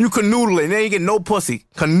 You canoodling. They ain't get no pussy.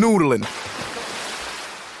 Canoodling.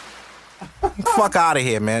 Fuck out of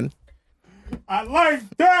here, man. I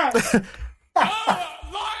like that.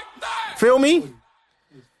 Feel me?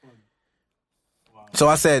 So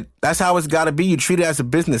I said, that's how it's got to be. You treat it as a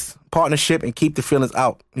business partnership and keep the feelings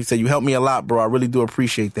out. He said, you helped me a lot, bro. I really do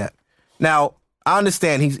appreciate that. Now, I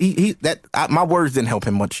understand my words didn't help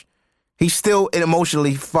him much. He's still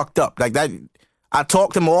emotionally fucked up. Like that, I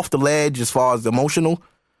talked him off the ledge as far as emotional,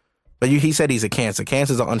 but he said he's a cancer.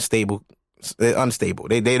 Cancers are unstable. They're unstable.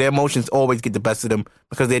 Their emotions always get the best of them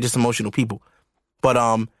because they're just emotional people. But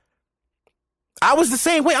I was the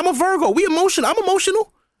same way. I'm a Virgo. We emotional. I'm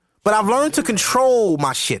emotional. But I've learned to control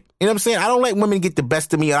my shit. You know what I'm saying? I don't let women get the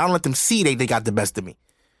best of me. I don't let them see they got the best of me.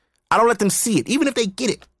 I don't let them see it. Even if they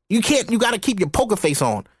get it. You got to keep your poker face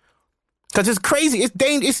on. Because it's crazy. It's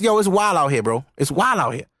dangerous. It's wild out here, bro. It's wild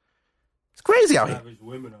out here. It's crazy out here. Savage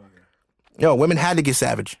women out here. Yo, women had to get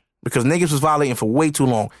savage. Because niggas was violating for way too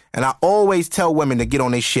long. And I always tell women to get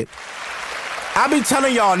on their shit. I be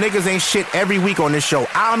telling y'all niggas ain't shit every week on this show.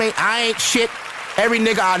 I ain't shit. Every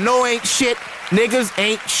nigga I know ain't shit. Niggas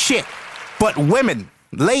ain't shit. But women,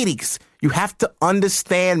 ladies, you have to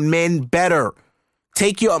understand men better.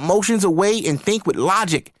 Take your emotions away and think with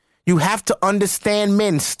logic. You have to understand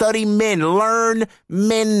men, study men, learn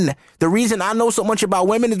men. The reason I know so much about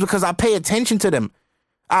women is because I pay attention to them.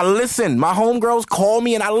 I listen. My homegirls call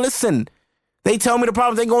me and I listen. They tell me the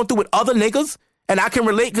problems they're going through with other niggas, and I can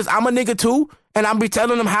relate because I'm a nigga too, and I'm be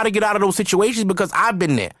telling them how to get out of those situations because I've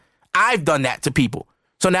been there. I've done that to people.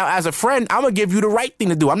 So now as a friend, I'm going to give you the right thing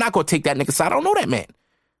to do. I'm not going to take that nigga side. I don't know that man.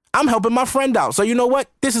 I'm helping my friend out. So you know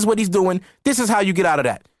what? This is what he's doing. This is how you get out of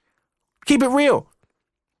that. Keep it real.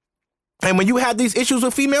 And when you have these issues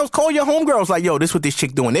with females, call your homegirls like, yo, this is what this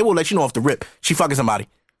chick doing. They will let you know off the rip. She fucking somebody.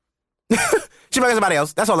 She fucking somebody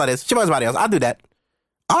else. That's all that is. She fucking somebody else. I'll do that.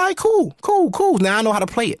 All right, cool. Now I know how to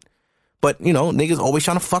play it. But, you know, niggas always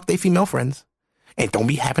trying to fuck their female friends. And don't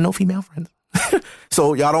be having no female friends.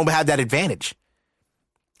 So y'all don't have that advantage.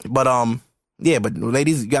 But, yeah, but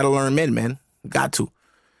ladies, you got to learn men, man. You got to.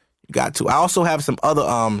 I also have some other,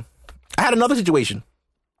 I had another situation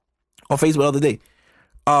on Facebook the other day.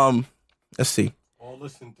 Let's see. All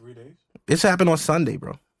this in 3 days? This happened on Sunday,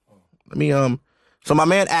 bro. Let me, so my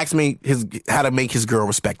man asked me how to make his girl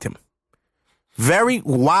respect him. Very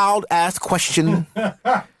wild ass question.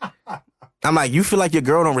 I'm like, you feel like your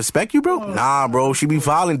girl don't respect you, bro? Nah, bro. She be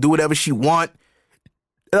violent, do whatever she want.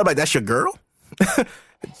 And I'm like, that's your girl?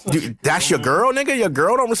 That's your girl, nigga? Your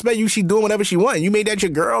girl don't respect you. She doing whatever she want. You made that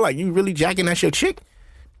your girl? Like, you really jacking that's your chick?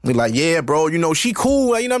 Be like, yeah, bro, you know, she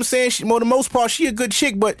cool. You know what I'm saying? For the most part, she a good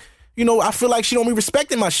chick, but, you know, I feel like she don't be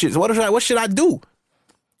respecting my shit. So what should I do?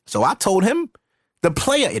 So I told him the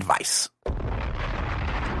player advice.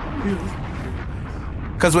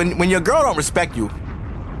 Because when your girl don't respect you,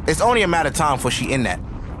 it's only a matter of time before she in that.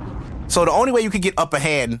 So the only way you could get upper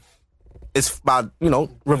hand is by, you know,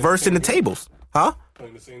 reversing the tables. Huh?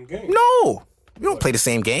 Playing the same game. No. You don't play the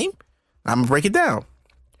same game. I'm going to break it down.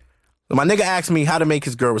 So my nigga asked me how to make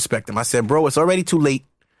his girl respect him. I said, bro, it's already too late,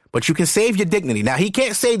 but you can save your dignity. Now, he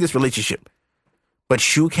can't save this relationship,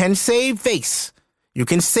 but you can save face. You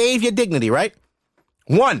can save your dignity, right?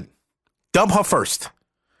 1, dump her first.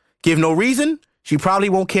 Give no reason. She probably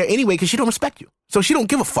won't care anyway because she don't respect you. So she don't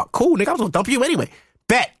give a fuck. Cool, nigga, I was going to dump you anyway.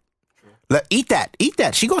 Bet. Eat that.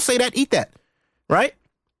 She going to say that, eat that. Right?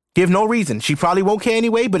 Give no reason. She probably won't care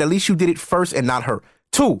anyway, but at least you did it first and not her.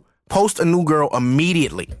 2, post a new girl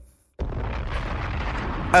immediately.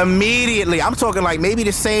 Immediately. I'm talking like maybe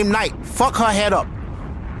the same night. Fuck her head up.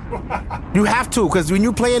 You have to, because when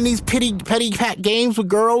you playing these petty cat games with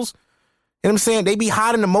girls, you know what I'm saying? They be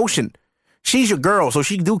hot in emotion. She's your girl, so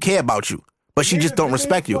she do care about you, but she just don't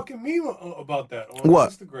respect you. Fucking meme about that on what?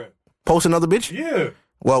 Instagram. Post another bitch? Yeah.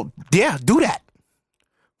 Well, yeah, do that.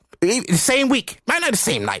 The same week. Might not the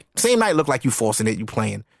same night. Same night look like you forcing it, you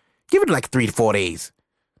playing. Give it like 3 to 4 days.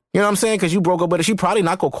 You know what I'm saying? Because you broke up with her. She probably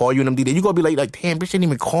not going to call you in them D-Day. You going to be like, damn, bitch didn't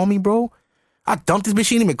even call me, bro. I dumped this bitch.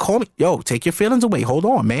 She didn't even call me. Yo, take your feelings away. Hold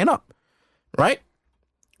on, man up. Right?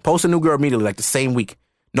 Post a new girl immediately, like the same week.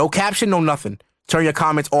 No caption, no nothing. Turn your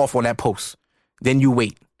comments off on that post. Then you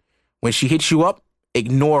wait. When she hits you up,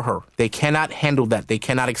 ignore her. They cannot handle that. They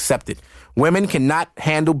cannot accept it. Women cannot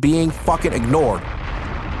handle being fucking ignored.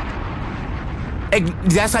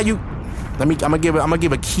 That's how you... I'm gonna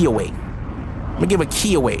give a key away. I'm gonna give a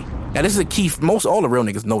key away. Now, this is a key. Most all the real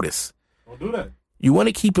niggas know this. Don't do that. You want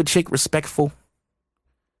to keep a chick respectful?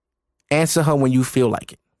 Answer her when you feel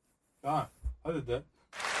like it. I did that.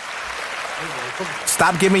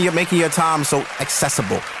 Stop making your time so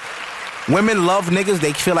accessible. Women love niggas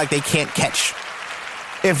they feel like they can't catch.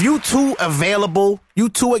 If you too available, you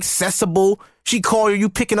too accessible, she call you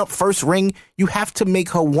picking up first ring, you have to make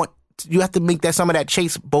her want. You have to make that some of that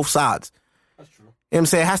chase both sides. That's true. You know what I'm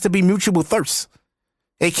saying? It has to be mutual thirst.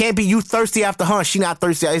 It can't be you thirsty after her, she not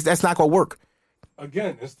thirsty. That's not gonna work.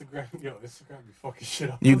 Again, Instagram be fucking shit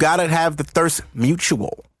up. You gotta have the thirst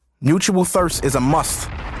mutual. Mutual thirst is a must,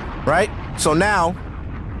 right? So now,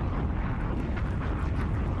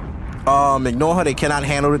 ignore her. They cannot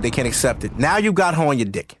handle it. They can't accept it. Now you got her on your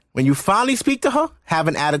dick. When you finally speak to her, have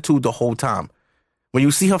an attitude the whole time. When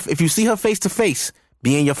you see her, if you see her face to face,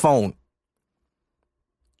 be in your phone.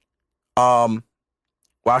 While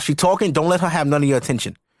she talking, don't let her have none of your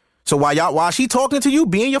attention. So while she talking to you,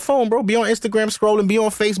 be in your phone, bro. Be on Instagram scrolling, be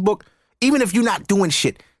on Facebook. Even if you're not doing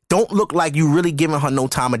shit, don't look like you really giving her no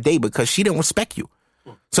time of day because she didn't respect you.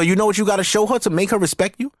 So you know what you got to show her to make her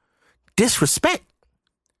respect you? Disrespect.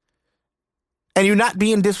 And you're not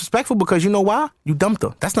being disrespectful because you know why? You dumped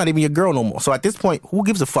her. That's not even your girl no more. So at this point, who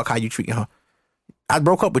gives a fuck how you treating her? I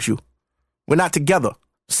broke up with you. We're not together.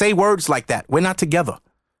 Say words like that. We're not together.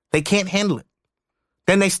 They can't handle it.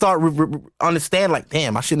 Then they start understand like,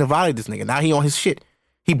 damn, I shouldn't have violated this nigga. Now he on his shit.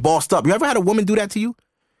 He bossed up. You ever had a woman do that to you?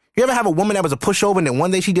 You ever have a woman that was a pushover and then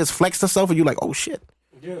one day she just flexed herself and you like, oh shit.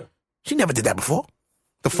 Yeah. She never did that before.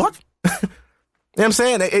 The fuck? You know what I'm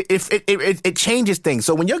saying? It changes things.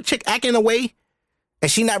 So when your chick acting away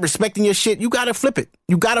and she not respecting your shit, you gotta flip it.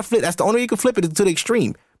 You gotta flip. That's the only way you can flip it is to the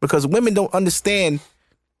extreme. Because women don't understand.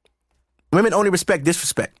 Women only respect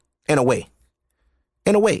disrespect in a way.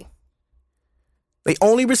 In a way. They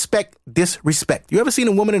only respect disrespect. You ever seen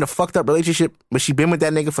a woman in a fucked up relationship but she been with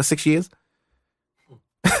that nigga for 6 years?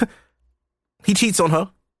 He cheats on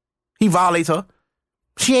her. He violates her.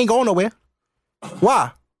 She ain't going nowhere.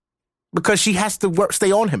 Why? Because she has to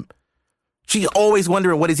stay on him. She's always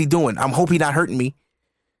wondering, what is he doing? I hope he not hurting me.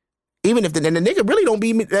 Even if the nigga really don't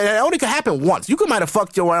be, it only could happen once. You might have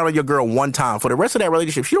fucked around with your girl one time. For the rest of that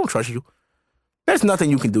relationship, she don't trust you. There's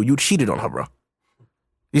nothing you can do. You cheated on her, bro.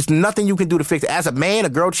 There's nothing you can do to fix it. As a man, a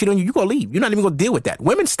girl cheated on you, you gonna leave. You're not even gonna deal with that.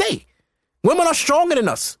 Women stay. Women are stronger than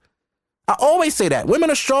us. I always say that. Women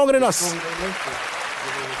are stronger than us.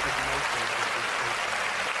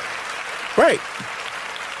 Right.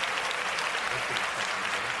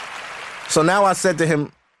 So now I said to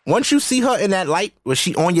him, once you see her in that light where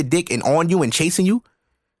she on your dick and on you and chasing you,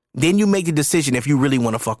 then you make the decision if you really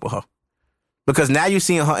want to fuck with her. Because now you're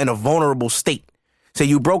seeing her in a vulnerable state. So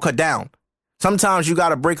you broke her down. Sometimes you got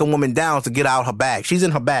to break a woman down to get out her bag. She's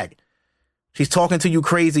in her bag. She's talking to you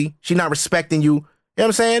crazy. She's not respecting you. You know what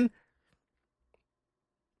I'm saying?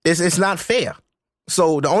 It's not fair.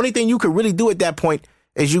 So the only thing you could really do at that point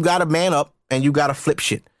is you got to man up and you got to flip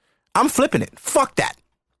shit. I'm flipping it. Fuck that.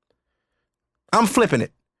 I'm flipping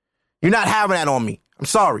it. You're not having that on me. I'm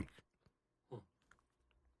sorry.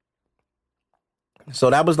 So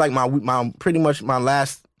that was like my pretty much my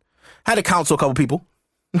last. Had to counsel a couple people.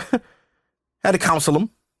 Had to counsel them,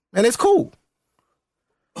 and it's cool.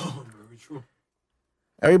 Very true.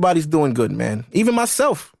 Everybody's doing good, man. Even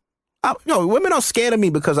myself. Women are scared of me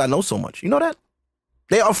because I know so much. You know that?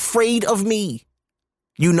 They're afraid of me.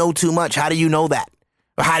 You know too much. How do you know that?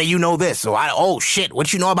 Or how do you know this? Or oh shit,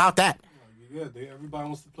 what you know about that? Yeah, everybody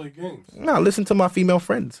wants to play games. No, listen to my female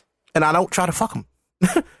friends, and I don't try to fuck them.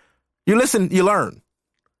 You listen, you learn.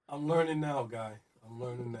 I'm learning now, guy. I'm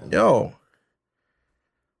learning now. Yo.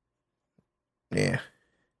 Yeah.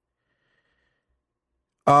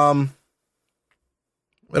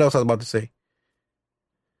 What else I was about to say?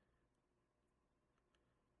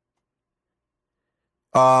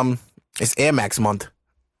 It's Air Max month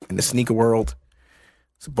in the sneaker world.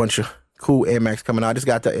 It's a bunch of cool Air Max coming out. I just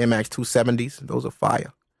got the Air Max 270s. Those are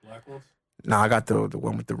fire. Black ones? Nah, I got the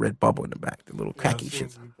one with the red bubble in the back, the little khaki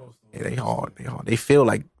shits. Yeah, they hard. They hard. They feel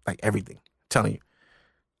like everything. I'm telling you.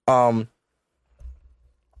 Hold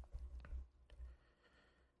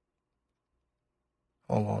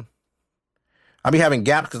on. I be having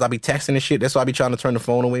gaps because I be texting and shit. That's why I be trying to turn the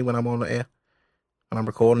phone away when I'm on the air. When I'm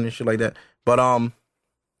recording and shit like that. But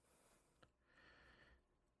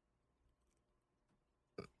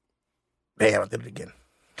damn, I did it again.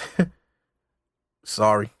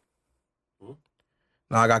 Sorry.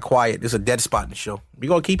 No, I got quiet. There's a dead spot in the show. We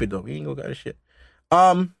gonna keep it though. We ain't gonna got this shit.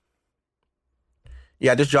 Yeah,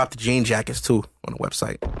 I just dropped the jean jackets too on the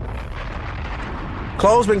website.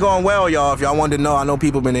 Clothes been going well, y'all. If y'all wanted to know, I know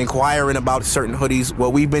people been inquiring about certain hoodies.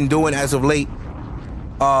 What we've been doing as of late,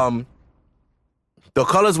 the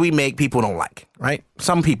colors we make, people don't like, right?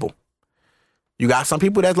 Some people. You got some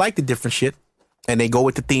people that like the different shit, and they go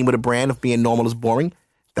with the theme of the brand of being normal is boring.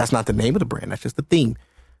 That's not the name of the brand. That's just the theme.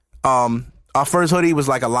 Our first hoodie was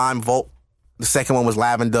like a lime volt. The second one was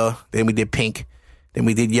lavender. Then we did pink. Then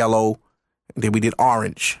we did yellow. And then we did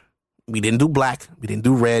orange. We didn't do black. We didn't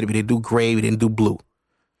do red. We didn't do gray. We didn't do blue.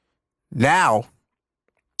 Now,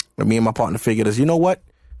 me and my partner figured is, you know what?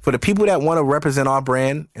 For the people that want to represent our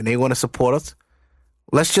brand and they want to support us,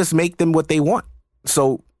 let's just make them what they want.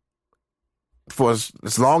 So for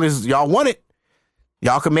as long as y'all want it,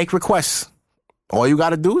 y'all can make requests. All you got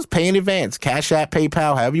to do is pay in advance. Cash App,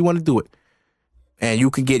 PayPal, however you want to do it. And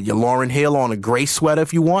you can get your Lauryn Hill on a gray sweater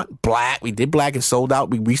if you want. Black. We did black and sold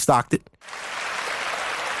out. We restocked it.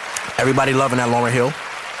 Everybody loving that Lauryn Hill.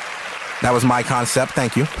 That was my concept.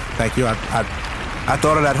 Thank you. Thank you. I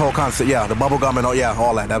thought of that whole concept. Yeah, the bubble gum and all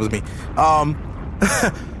that. That was me.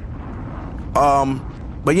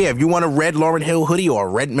 But yeah, if you want a red Lauryn Hill hoodie or a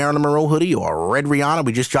red Marilyn Monroe hoodie or a red Rihanna,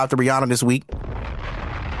 we just dropped the Rihanna this week.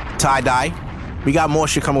 Tie-dye. We got more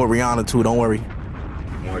shit coming with Rihanna too, don't worry.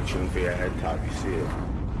 More tune for your head top, you see it.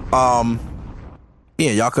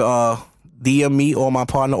 Yeah, y'all could DM me or my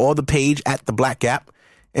partner or the page at The Black Gap,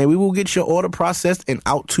 and we will get your order processed and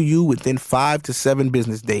out to you within 5 to 7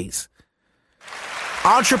 business days.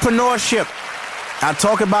 Entrepreneurship. I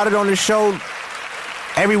talk about it on the show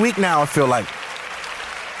every week now, I feel like.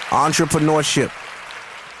 Entrepreneurship.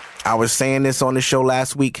 I was saying this on the show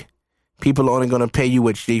last week. People are only going to pay you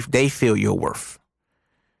what they feel you're worth.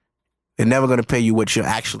 They're never going to pay you what you're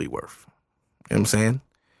actually worth. You know what I'm saying?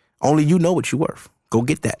 Only you know what you're worth. Go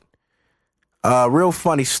get that. Real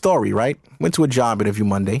funny story, right? Went to a job interview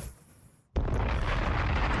Monday.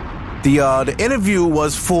 The interview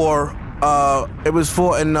was for what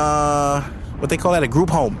they call that, a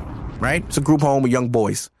group home, right? It's a group home with young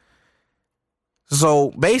boys.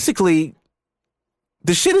 So basically,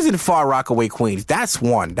 the shit is in Far Rockaway, Queens. That's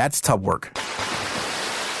one. That's tough work.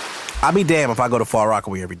 I'll be damned if I go to Far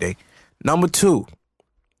Rockaway every day. Number two,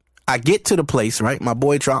 I get to the place, right? My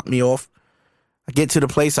boy dropped me off. I get to the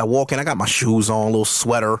place. I walk in. I got my shoes on, a little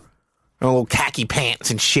sweater, a little khaki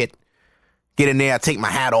pants and shit. Get in there. I take my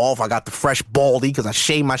hat off. I got the fresh baldy because I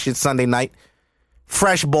shaved my shit Sunday night.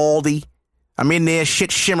 Fresh baldy. I'm in there,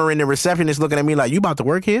 shit shimmering. The receptionist looking at me like, you about to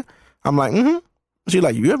work here? I'm like, mm-hmm. She's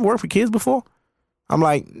like, you ever worked with kids before? I'm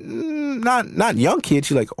like, not young kids.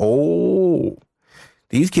 She's like, oh,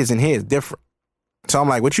 these kids in here is different. So I'm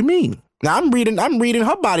like, what you mean? Now I'm reading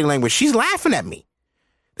her body language. She's laughing at me.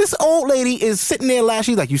 This old lady is sitting there laughing.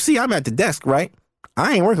 She's like, you see, I'm at the desk, right?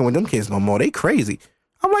 I ain't working with them kids no more. They crazy.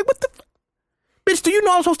 I'm like, what the bitch, do you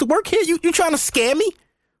know I'm supposed to work here? You trying to scare me?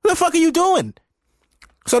 What the fuck are you doing?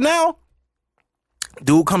 So now,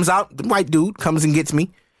 dude comes out, the white dude comes and gets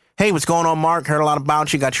me. Hey, what's going on, Mark? Heard a lot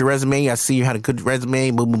about you. Got your resume. I see you had a good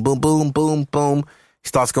resume. Boom, boom, boom, boom, boom, boom. He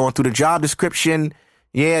starts going through the job description.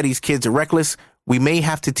 Yeah, these kids are reckless. We may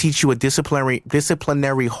have to teach you a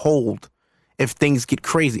disciplinary hold if things get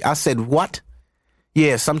crazy. I said, what?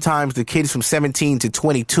 Yeah, sometimes the kids from 17 to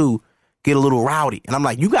 22 get a little rowdy. And I'm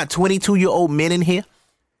like, you got 22-year-old men in here?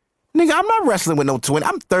 Nigga, I'm not wrestling with no 20.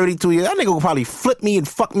 I'm 32 years. That nigga will probably flip me and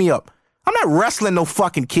fuck me up. I'm not wrestling no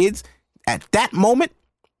fucking kids. At that moment,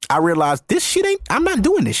 I realized this shit I'm not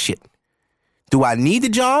doing this shit. Do I need the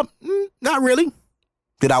job? Not really.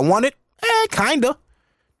 Did I want it? Kinda.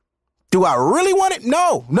 Do I really want it?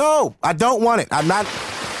 No, I don't want it. I'm not.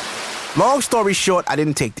 Long story short, I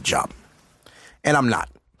didn't take the job. And I'm not.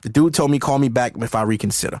 The dude told me, call me back if I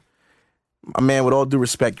reconsider. My man, with all due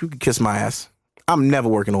respect, you can kiss my ass. I'm never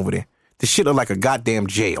working over there. This shit look like a goddamn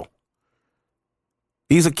jail.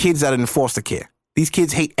 These are kids that are in foster care. These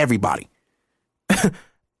kids hate everybody.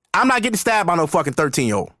 I'm not getting stabbed by no fucking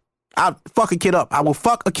 13-year-old. I'll fuck a kid up. I will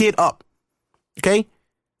fuck a kid up. Okay?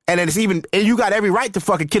 And then and you got every right to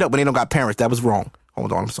fuck a kid up when they don't got parents. That was wrong.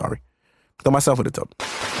 Hold on, I'm sorry. Throw myself in the tub.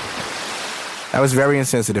 That was very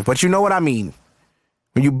insensitive. But you know what I mean.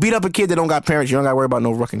 When you beat up a kid that don't got parents, you don't got to worry about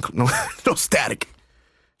no static.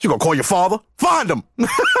 You gonna call your father? Find him.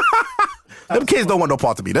 Them kids don't want no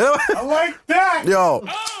part to be there. I like that.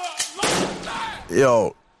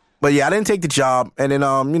 Yo. But yeah, I didn't take the job. And then,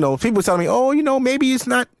 people telling me, oh, maybe it's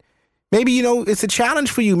not, maybe, it's a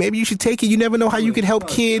challenge for you. Maybe you should take it. You never know how you could help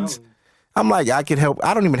kids. I'm like, I could help.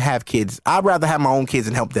 I don't even have kids. I'd rather have my own kids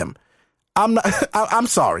and help them. I'm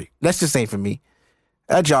sorry. That just ain't for me.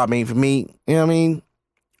 That job ain't for me. You know what I mean?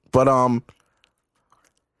 But,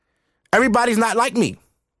 everybody's not like me.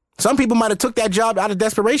 Some people might have took that job out of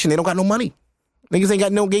desperation. They don't got no money. Niggas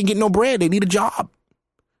ain't get no bread. They need a job.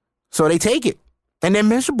 So they take it. And they're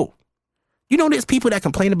miserable. You know there's people that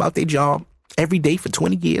complain about their job every day for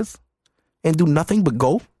 20 years and do nothing but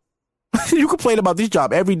go? You complain about this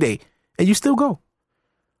job every day and you still go.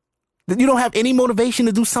 You don't have any motivation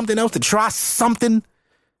to do something else, to try something?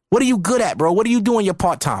 What are you good at, bro? What do you do in your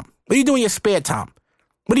part-time? What do you do in your spare time?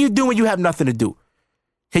 What do you do when you have nothing to do?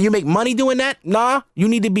 Can you make money doing that? Nah, you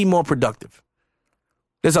need to be more productive.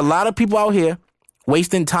 There's a lot of people out here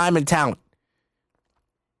wasting time and talent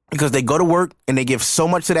because they go to work and they give so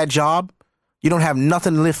much to that job, you don't have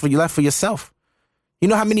nothing left for yourself. You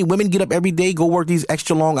know how many women get up every day, go work these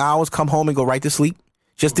extra long hours, come home and go right to sleep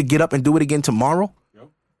just to get up and do it again tomorrow? Yep.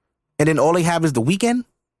 And then all they have is the weekend?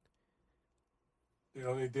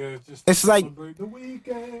 It's like, the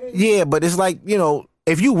weekend. Yeah, but it's like,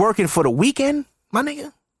 if you working for the weekend, my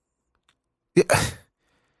nigga,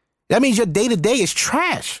 that means your day-to-day is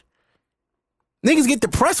trash. Niggas get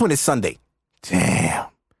depressed when it's Sunday. Damn.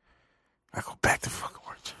 I go back to fucking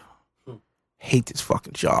work. Hate this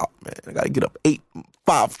fucking job, man. I gotta get up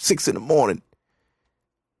 5, 6 in the morning.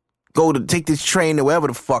 Go to take this train to wherever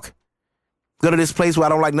the fuck. Go to this place where I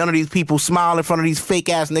don't like none of these people, smile in front of these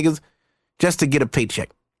fake-ass niggas just to get a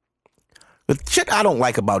paycheck. The shit I don't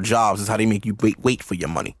like about jobs is how they make you wait for your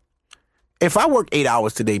money. If I work 8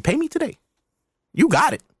 hours today, pay me today. You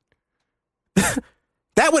got it.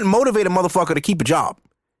 That would motivate a motherfucker to keep a job.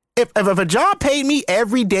 If a job paid me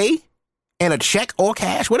every day, and a check or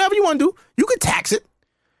cash, whatever you want to do, you could tax it.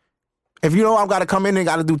 If you know I've got to come in and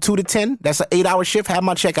got to do 2 to 10, that's an 8-hour shift. Have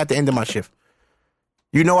my check at the end of my shift.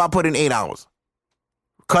 You know I put in 8 hours.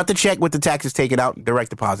 Cut the check with the taxes taken out, direct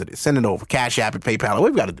deposit it, send it over, Cash App it, PayPal,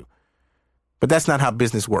 what we got to do. But that's not how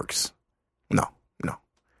business works. No.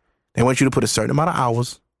 They want you to put a certain amount of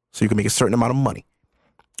hours so you can make a certain amount of money.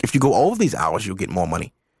 If you go over these hours, you'll get more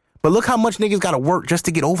money. But look how much niggas got to work just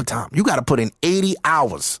to get overtime. You got to put in 80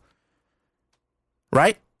 hours.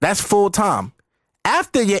 Right? That's full time.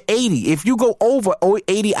 After you're 80, if you go over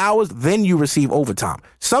 80 hours, then you receive overtime.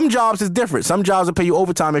 Some jobs is different. Some jobs will pay you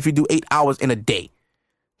overtime if you do 8 hours in a day.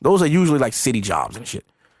 Those are usually like city jobs and shit.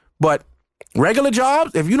 But regular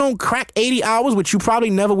jobs, if you don't crack 80 hours, which you probably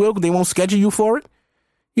never will because they won't schedule you for it,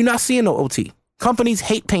 you're not seeing no OT. Companies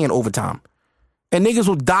hate paying overtime. And niggas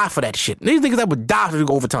will die for that shit. These niggas that would die for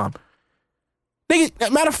overtime.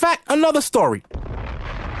 Niggas, matter of fact, another story.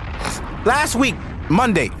 Last week,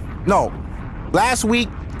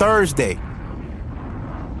 Thursday.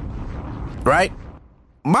 Right?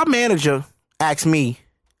 My manager asked me,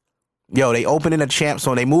 yo, they opening a Champs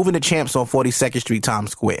on, they moving the Champs on 42nd Street,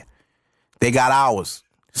 Times Square. They got hours,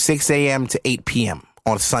 6 a.m. to 8 p.m.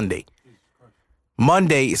 on Sunday.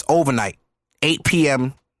 Monday is overnight, 8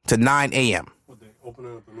 p.m. to 9 a.m. What, they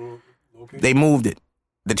opening up a new location? They moved it.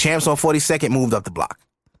 The Champs on 42nd moved up the block.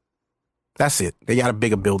 That's it. They got a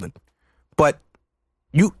bigger building. But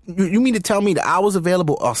you mean to tell me the hours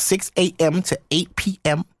available are 6 a.m. to 8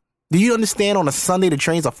 p.m.? Do you understand on a Sunday the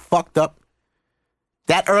trains are fucked up?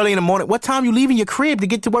 That early in the morning. What time you leaving your crib to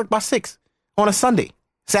get to work by 6 on a Sunday?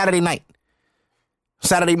 Saturday night.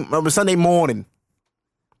 Sunday morning.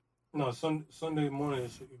 No, Sunday morning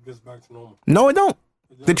it gets back to normal. No, it don't.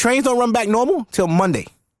 The trains don't run back normal till Monday.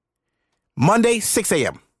 Monday, 6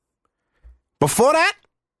 a.m. Before that,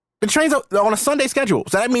 the trains are on a Sunday schedule.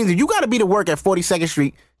 So that means if you got to be to work at 42nd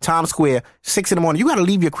Street, Times Square, 6 in the morning, you got to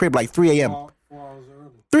leave your crib like 3 a.m. 4 hours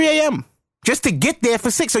early. 3 a.m. just to get there for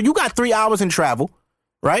 6. So you got 3 hours in travel,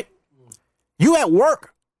 right? You at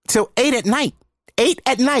work till 8 at night. 8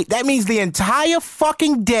 at night. That means the entire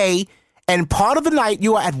fucking day and part of the night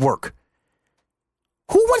you are at work.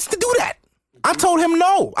 Who wants to do that? I told him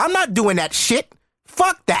no. I'm not doing that shit.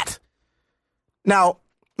 Fuck that. Now,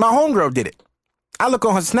 my homegirl did it. I look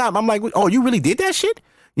on her Snap. I'm like, oh, you really did that shit?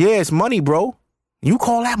 Yeah, it's money, bro. You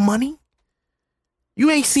call that money?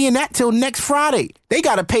 You ain't seeing that till next Friday. They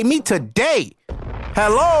got to pay me today.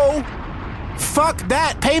 Hello? Fuck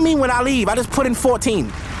that. Pay me when I leave. I just put in 14.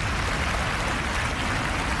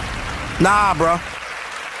 Nah, bro.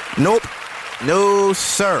 Nope. No,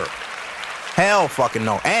 sir. Hell fucking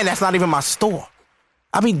no. And that's not even my store.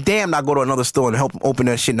 I mean, damn, I go to another store and help open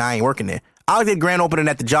that shit and I ain't working there. I did grand opening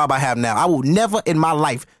at the job I have now. I will never in my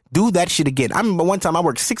life do that shit again. I remember one time I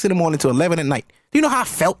worked 6 in the morning to 11 at night. Do you know how I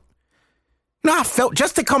felt? You know how I felt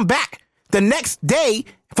just to come back the next day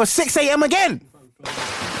for 6 a.m. again?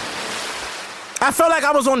 I felt like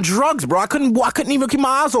I was on drugs, bro. I couldn't even keep my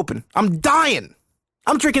eyes open. I'm dying.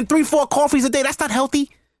 I'm drinking 3-4 coffees a day. That's not healthy.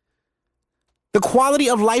 The quality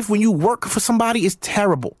of life when you work for somebody is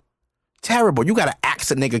terrible. Terrible. You got to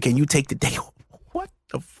ask a nigga, can you take the day off? What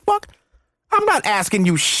the fuck? I'm not asking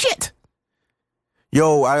you shit.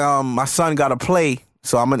 Yo, my son got to play,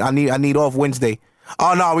 so I need off Wednesday.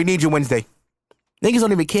 Oh, no, we need you Wednesday. Niggas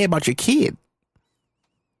don't even care about your kid.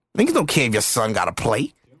 Niggas don't care if your son got to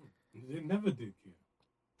play. They never did care.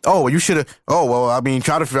 Oh, you should have. Oh, well, I mean,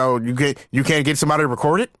 try to. You can't get somebody to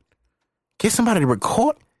record it? Get somebody to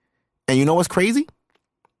record? And you know what's crazy?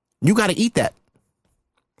 You got to eat that.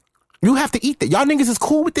 You have to eat that. Y'all niggas is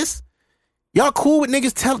cool with this? Y'all cool with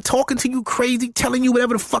niggas talking to you crazy, telling you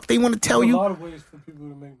whatever the fuck they want to tell you? There's a lot of ways for people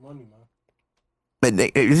to make money, man. But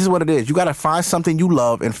this is what it is. You got to find something you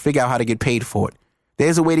love and figure out how to get paid for it.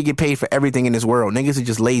 There's a way to get paid for everything in this world. Niggas are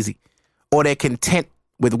just lazy. Or they're content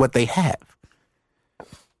with what they have.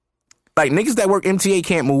 Like, niggas that work MTA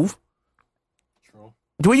can't move. True.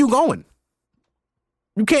 Where you going?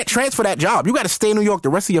 You can't transfer that job. You got to stay in New York the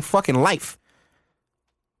rest of your fucking life.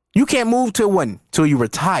 You can't move till when? Till you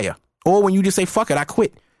retire. Or when you just say, fuck it, I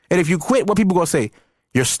quit. And if you quit, what people gonna say?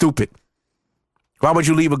 You're stupid. Why would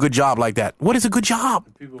you leave a good job like that? What is a good job?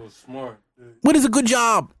 People are smart. What is a good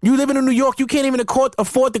job? You living in New York, you can't even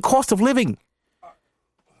afford the cost of living.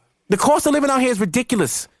 The cost of living out here is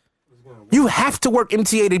ridiculous. You have to work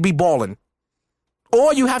MTA to be balling.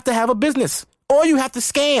 Or you have to have a business. Or you have to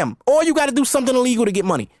scam. Or you got to do something illegal to get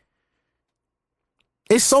money.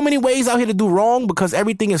 There's so many ways out here to do wrong because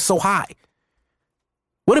everything is so high.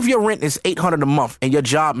 What if your rent is $800 a month and your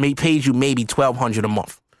job pays you maybe $1,200 a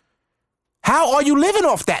month? How are you living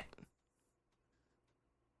off that?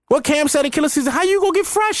 What Cam said in Killer Season, how you gonna get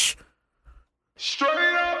fresh? Straight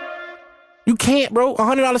up. You can't, bro.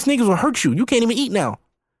 $100 sneakers will hurt you. You can't even eat now.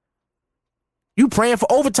 You praying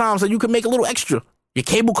for overtime so you can make a little extra. Your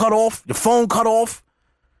cable cut off. Your phone cut off.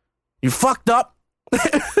 You fucked up. You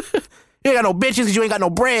ain't got no bitches because you ain't got no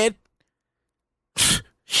bread.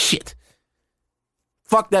 Shit.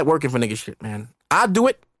 Fuck that working for niggas shit, man. I do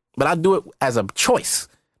it, but I do it as a choice,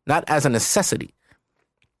 not as a necessity.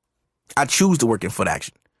 I choose to work in foot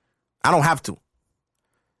action. I don't have to.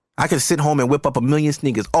 I can sit home and whip up 1 million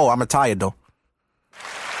sneakers. Oh, I'm retired, though.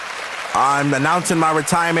 I'm announcing my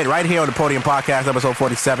retirement right here on the Podium Podcast, episode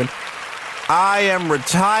 47. I am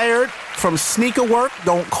retired from sneaker work.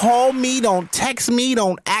 Don't call me. Don't text me.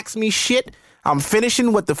 Don't ask me shit. I'm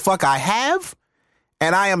finishing what the fuck I have,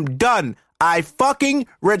 and I am done. I fucking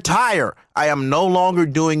retire. I am no longer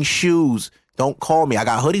doing shoes. Don't call me. I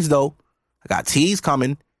got hoodies, though. I got tees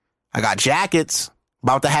coming. I got jackets.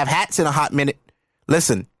 About to have hats in a hot minute.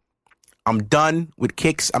 Listen, I'm done with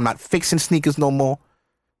kicks. I'm not fixing sneakers no more.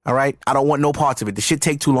 All right? I don't want no parts of it. The shit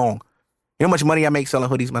take too long. You know how much money I make selling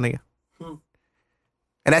hoodies, my nigga?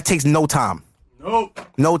 And that takes no time. Nope.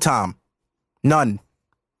 No time. None.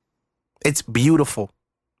 It's beautiful.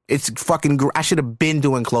 It's fucking I should have been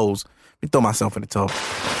doing clothes. Let me throw myself in the tub.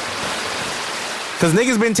 Because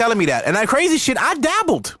niggas been telling me that. And that crazy shit, I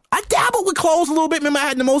dabbled. I dabbled with clothes a little bit. Remember I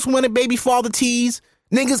had the most wanted baby father tees.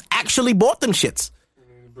 Niggas actually bought them shits. You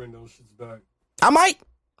need to bring those shits back. I might.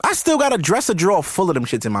 I still got a dresser drawer full of them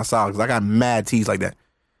shits in my size. I got mad tees like that.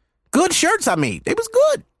 Good shirts I made. They was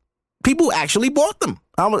good. People actually bought them.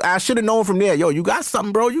 I should have known from there. Yo, you got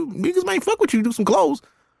something, bro. You niggas might fuck with you. Do some clothes.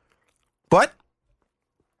 But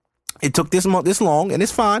it took this long, and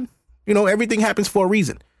it's fine. You know, everything happens for a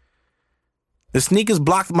reason. The sneakers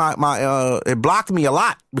blocked it blocked me a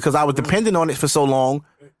lot because I was dependent on it for so long.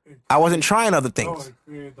 I wasn't trying other things. It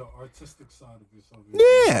created the artistic side of yourself.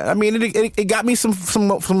 Yeah, I mean, it got me some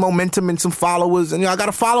momentum and some followers, and you know, I got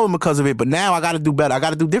to follow them because of it. But now I got to do better. I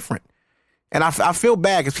got to do different. And I feel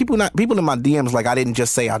bad because people in my DMs like I didn't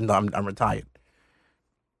just say I'm retired,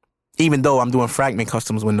 even though I'm doing fragment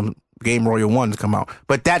customs when the Game Royal ones come out.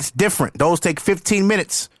 But that's different. Those take 15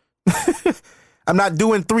 minutes. I'm not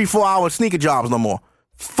doing 3-4 hour sneaker jobs no more.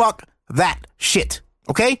 Fuck that shit.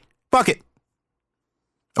 Okay? Fuck it.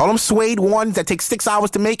 All them suede ones that take 6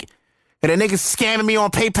 hours to make, and the niggas scamming me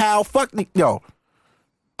on PayPal. Fuck me, yo.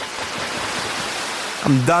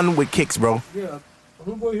 I'm done with kicks, bro. Yeah.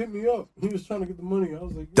 Homeboy hit me up. He was trying to get the money. I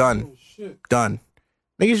was like, done. Oh, shit. Done.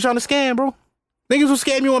 Niggas trying to scam, bro. Niggas will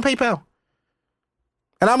scam you on PayPal.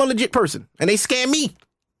 And I'm a legit person. And they scam me.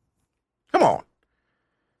 Come on.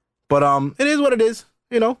 But it is what it is.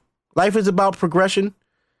 You know, life is about progression.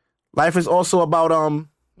 Life is also about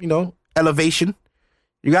you know, elevation.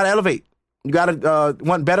 You gotta elevate. You gotta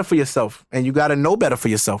want better for yourself. And you gotta know better for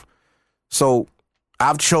yourself. So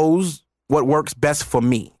I've chose what works best for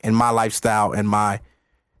me and my lifestyle and my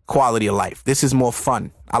quality of life. This is more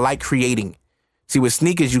fun. I like creating. See, with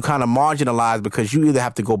sneakers, you kind of marginalize because you either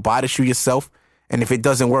have to go buy the shoe yourself, and if it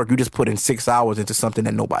doesn't work, you just put in 6 hours into something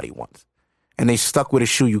that nobody wants. And they stuck with a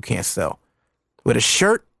shoe you can't sell. With a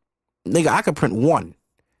shirt, nigga, I could print one.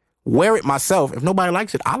 Wear it myself. If nobody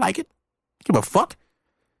likes it, I like it. Give a fuck.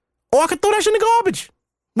 Or I could throw that shit in the garbage.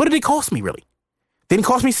 What did it cost me, really? Didn't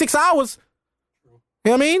cost me 6 hours.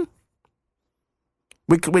 You know what I mean?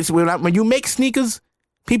 When you make sneakers,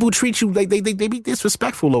 people treat you like they be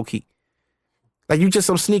disrespectful, low key. Like you just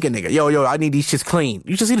some sneaker nigga. Yo, I need these shits clean.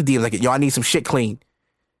 You just see the DM like, yo, I need some shit clean.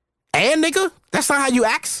 And nigga, that's not how you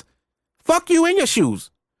act. Fuck you and your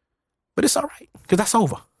shoes. But it's all right, because that's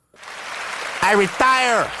over. I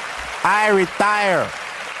retire.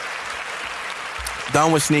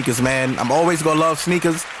 Done with sneakers, man. I'm always going to love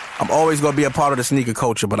sneakers. I'm always going to be a part of the sneaker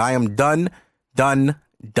culture, but I am done.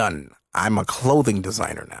 I'm a clothing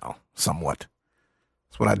designer now, somewhat.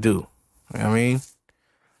 That's what I do. You know what I mean?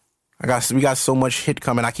 We got so much hit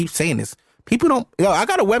coming. I keep saying this. People don't... Yo, I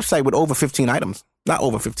got a website with over 15 items. Not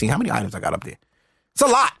over 15. How many items I got up there? It's a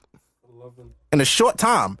lot. 11. In a short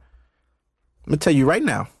time. I'm going to tell you right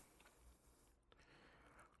now.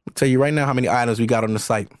 How many items we got on the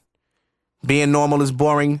site. Being normal is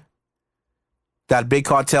boring.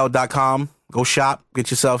 .bigcartel.com. Go shop. Get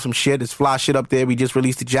yourself some shit. It's fly shit up there. We just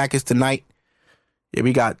released the jackets tonight. Yeah,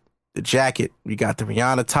 we got the jacket. We got the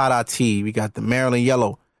Rihanna tie-dye tee. We got the Maryland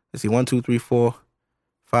yellow. Let's see. 1, 2, 3, 4,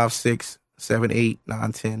 5, 6, 7, 8,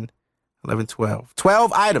 9, 10, 11, 12.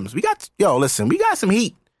 12 items. We got some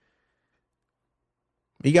heat.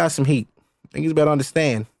 Niggas better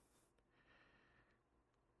understand.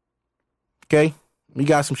 Okay? We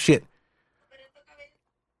got some shit.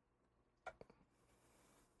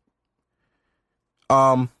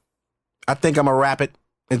 I think I'm gonna wrap it.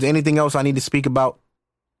 Is there anything else I need to speak about?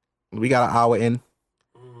 We got an hour in.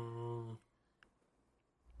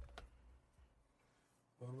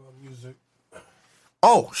 What about music?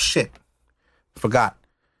 Oh shit! Forgot.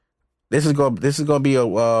 This is gonna be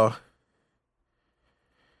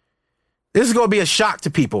a shock to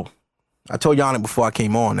people. I told Yannick before I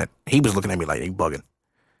came on that he was looking at me like, "Hey, bugging."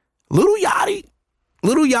 Little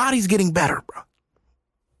Yachty's getting better, bro.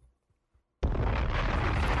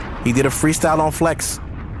 He did a freestyle on Flex.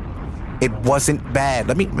 It wasn't bad.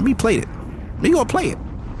 Let me play it. We gonna play it.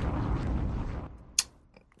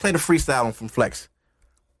 Play the freestyle from Flex.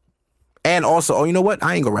 And also, oh, you know what?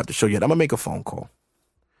 I ain't gonna wrap the show yet. I'm gonna make a phone call.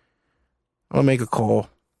 I'm gonna make a call.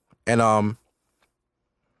 And Yannick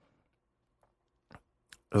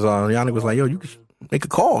was like, yo, you can make a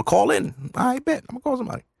call. Call in. I bet. I'm gonna call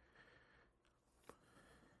somebody.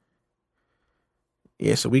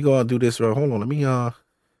 Yeah, so we gonna do this. Hold on, let me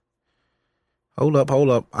hold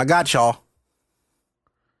up. I got y'all.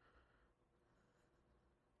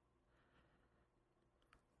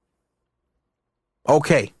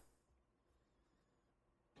 Okay.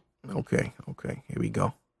 Here we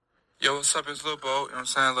go. Yo, what's up? It's Lil Bo. You know what I'm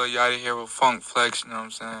saying? Lil Yachty here with Funk Flex. You know what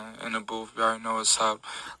I'm saying? In the booth. You already know what's up.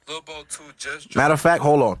 Lil Bo 2 just... Matter of fact,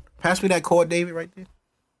 hold on. Pass me that chord, David, right there.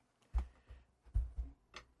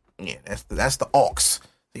 Yeah, that's the aux.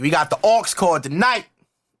 We got the aux chord tonight.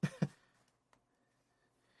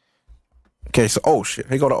 Okay, so, oh shit.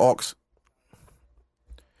 Here go the aux.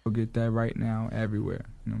 We'll get that right now everywhere.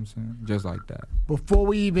 You know what I'm saying? Just like that. Before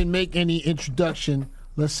we even make any introduction,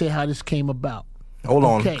 let's say how this came about. Hold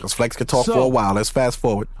on, because Flex could talk for a while. Let's fast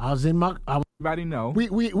forward. Everybody know.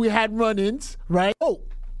 We had run-ins, right? Oh,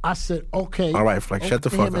 I said, okay. All right, Flex, shut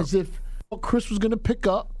the fuck up. As if Chris was going to pick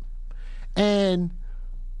up, and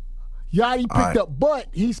Yachty picked up, but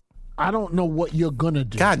he's, I don't know what you're going to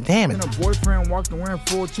do. God damn it. And a boyfriend walked wearing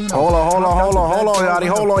full chinos. Hold on,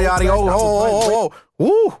 Yachty. Oh.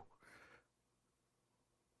 Woo.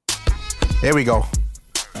 There we go.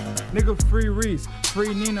 Nigga, free Reese,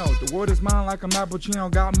 free Nino. The world is mine like a Mappuccino.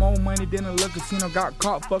 Got more money than a little casino. Got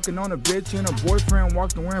caught fucking on a bitch and a boyfriend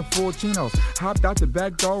walked wearing full chinos. Hopped out the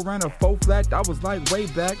back door, ran a 4 flat. That was like way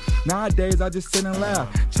back. Nowadays, I just sit and laugh.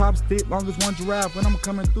 Chopstick, long as one giraffe. When I'm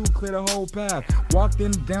coming through, clear the whole path. Walked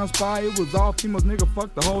in the damn spot, it was all females. Nigga,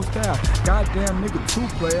 fuck the whole staff. Goddamn nigga,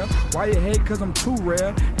 2-player. Why you hate? Cause I'm too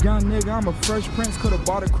rare. Young nigga, I'm a fresh prince. Could've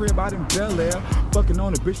bought a crib out in Bel Air. Fucking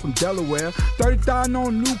on a bitch from Delaware. 30,000 on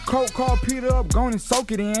a new coat. Call Peter up, gone and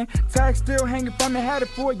soak it in. Tag still hanging from the hat it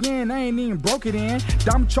for again. I ain't even broke it in.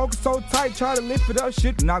 Diamond choker so tight, try to lift it up,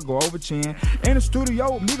 shit do not go over chin. In the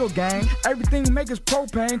studio with Migo gang, everything we make is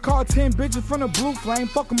propane. Call 10 bitches from the blue flame.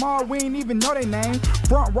 Fuck them all, we ain't even know their name.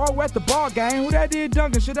 Front row at the ball game. Who that did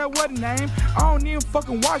Duncan? Shit, that wasn't name. I don't even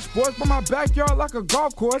fucking watch sports, but my backyard like a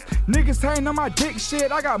golf course. Niggas hating on my dick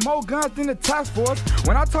shit. I got more guns than the task force.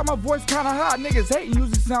 When I talk my voice kinda hot, niggas hating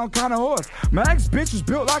usually sound kinda hoarse. My ex-bitch was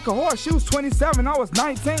built like a horse. She was 27, I was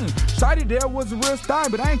 19. Shotty there was a real style,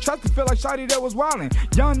 but I ain't trust to feel like Shotty there was wildin'.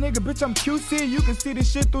 Young nigga, bitch, I'm QC. You can see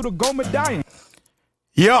this shit through the gold medallion.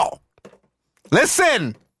 Yo,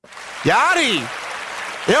 listen, Yachty.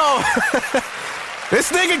 Yo,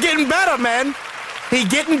 this nigga getting better, man. He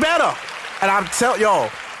getting better. And I'm yo,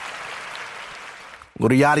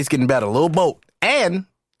 Little Yachty's getting better. Lil Boat. And,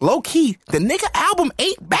 low-key, the nigga album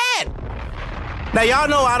ain't bad. Now, y'all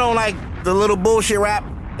know I don't like the little bullshit rap. You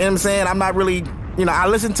know what I'm saying? I'm not really, I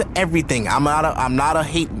listen to everything. I'm not a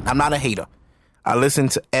hater. I listen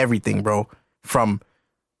to everything, bro. From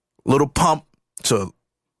Lil Pump to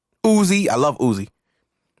Uzi. I love Uzi.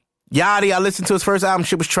 Yachty, I listened to his first album.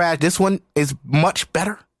 Shit was trash. This one is much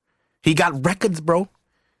better. He got records, bro.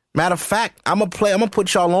 Matter of fact, I'm gonna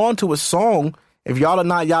put y'all on to a song. If y'all are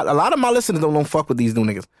not, a lot of my listeners don't fuck with these new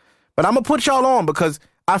niggas. But I'm gonna put y'all on because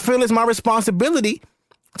I feel it's my responsibility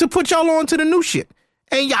to put y'all on to the new shit.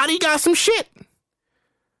 And Yachty got some shit.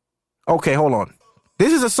 Okay, hold on.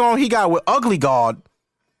 This is a song he got with Ugly God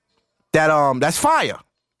that's fire.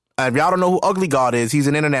 If y'all don't know who Ugly God is, he's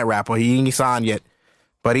an internet rapper. He ain't signed yet,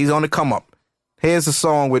 but he's on the come up. Here's a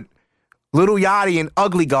song with Lil Yachty and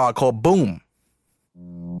Ugly God called Boom.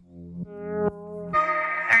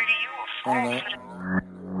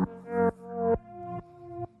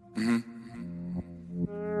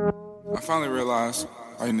 I finally realized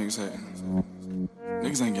all you niggas hating.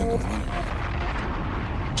 Niggas ain't getting no money.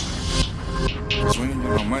 Cause when you get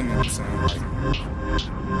no money, I'm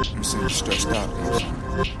saying you stressed out.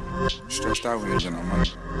 Stressed out when you get no money.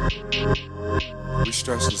 We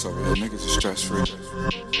stressless over here, niggas are stress free.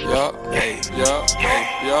 Yup, hey, yup,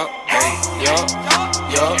 hey, yup, hey, yup,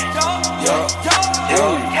 yup, yup, yup,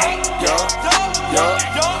 yup, yup,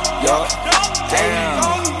 yup. Yup.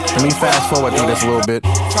 Damn. Let me fast forward through this a little bit.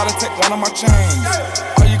 Try to take one of my chains.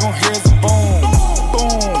 All you gon' hear is a boom.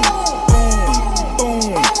 Boom. Boom.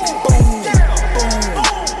 Boom. Boom.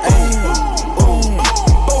 Boom. Boom.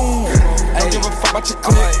 Boom. Don't give a fuck about your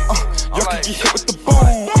clip. Y'all can get hit with the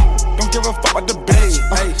boom. Don't give a fuck about the bitch.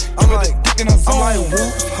 I'm like, dick in a zone. I'm like,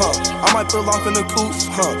 whoop, huh? I might pull off in the coupe,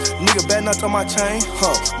 huh? Nigga bad nuts on my chain,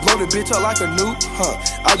 huh? Blow the bitch up like a nuke, huh?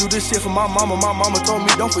 I do this shit for my mama. My mama told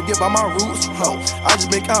me don't forget about my roots, huh? I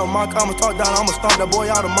just been counting my commas, talk down, I'ma stomp that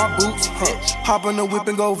boy out of my boots, huh? Hop in the whip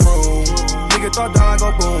and go vroom. Nigga talk down, I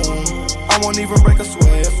go boom. I won't even break a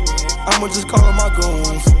sweat. I'ma just call on my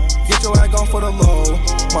goons. Get your ass gone for the low.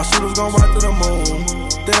 My shooters gon' ride to the moon.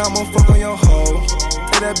 Then I'ma fuck on your hoe.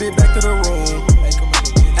 Take that bitch back to the room.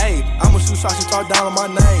 Hey, I'ma shoot shots, she talk down on my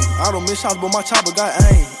name. I don't miss shots, but my chopper got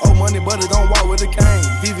aim. Oh, money, but it don't walk with a cane.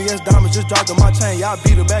 VVS diamonds just dropped on my chain. Y'all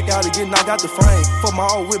beat her back out and get knocked out the frame. Fuck my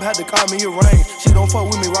old whip, had to call me a rain. She don't fuck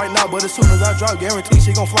with me right now, but as soon as I drop, guarantee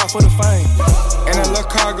she gon' fly for the fame. And that little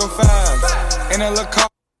car go fast. And that little car.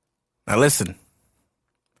 Now listen,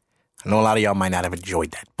 I know a lot of y'all might not have enjoyed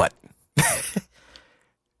that, but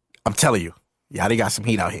I'm telling you, Yachty got some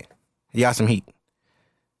heat out here. He got some heat.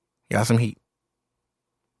 He got some heat.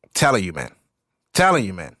 Telling you, man.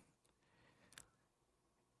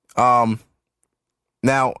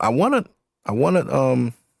 Now I wanna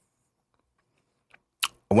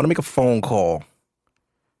make a phone call.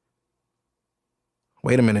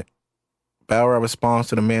 Wait a minute. Bow Wow responds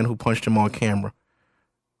to the man who punched him on camera.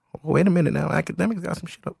 Wait a minute now. Academics got some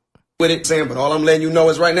shit up. With it, Sam, but all I'm letting you know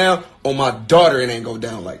is right now, on my daughter, it ain't go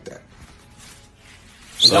down like that.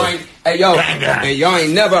 So, y'all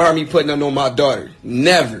ain't never heard me put nothing on my daughter.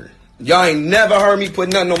 Never. Y'all ain't never heard me put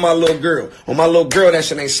nothing on my little girl. On my little girl, that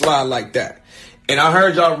shit ain't slide like that. And I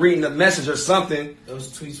heard y'all reading the message or something. Those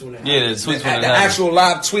tweets when it happened. Yeah, the tweets when it happened. The actual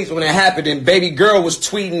live tweets when it happened. And baby girl was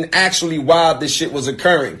tweeting actually while this shit was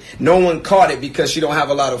occurring. No one caught it because she don't have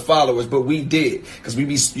a lot of followers, but we did. Because we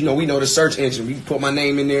know the search engine. We put my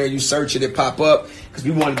name in there, you search it pop up. Because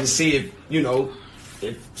we wanted to see if,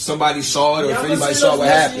 if somebody saw it or if anybody saw what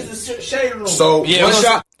happened. So,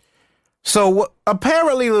 yeah, So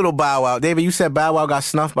apparently, little Bow Wow, David, you said Bow Wow got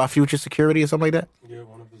snuffed by Future Security or something like that? Yeah,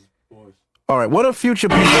 one of his boys. All right, what are Future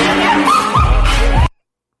people?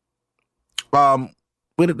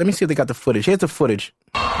 Let me see if they got the footage. Here's the footage.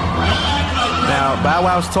 Now, Bow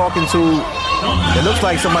Wow's talking to, it looks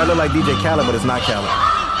like somebody look like DJ Khaled, but it's not Khaled.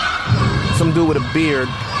 Some dude with a beard.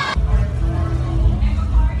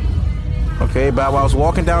 Okay, Bow Wow's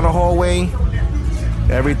walking down the hallway.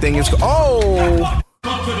 Everything is,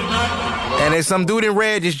 and then some dude in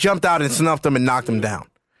red just jumped out and snuffed him and knocked him down.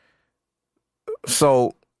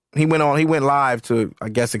 So he went live to, I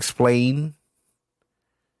guess, explain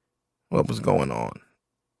what was going on.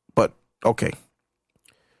 But okay.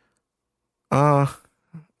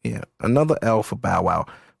 Yeah, another L for Bow Wow.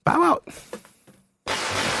 Bow Wow.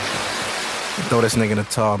 Throw this nigga in the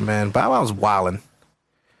tub, man. Bow Wow's wildin'.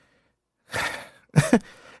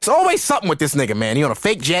 It's always something with this nigga, man. He on a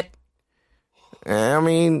fake jet. I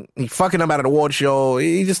mean, he fucking up out of the award show.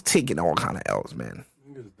 He just taking all kind of L's, man.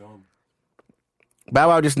 Bow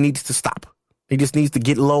Wow just needs to stop. He just needs to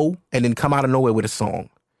get low and then come out of nowhere with a song.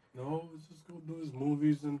 No, let's just go do his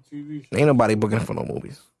movies and TV shows. Ain't nobody booking for no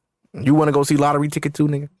movies. You want to go see Lottery Ticket too,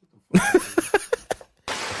 nigga?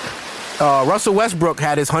 Russell Westbrook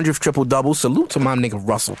had his 100th triple-double. Salute to my nigga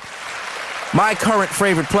Russell. My current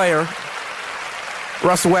favorite player,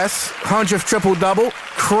 Russell West, 100th triple-double.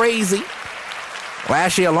 Crazy.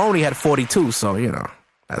 Last year alone, he had 42, so,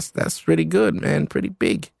 that's pretty good, man. Pretty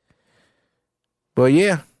big. But,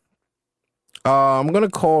 yeah. I'm going to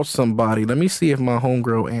call somebody. Let me see if my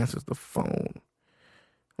homegirl answers the phone.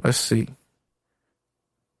 Let's see.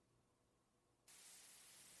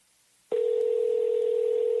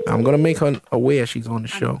 I'm going to make her aware she's on the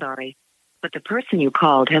show. I'm sorry, but the person you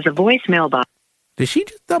called has a voicemail box. Did she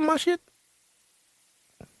just dump my shit?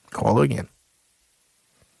 Call her again.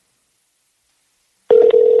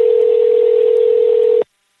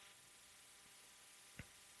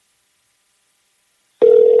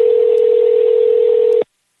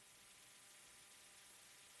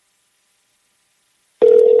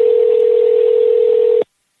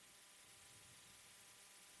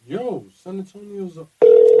 Yo, San Antonio's up.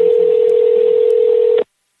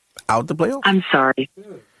 Out the playoffs? I'm sorry. Yeah.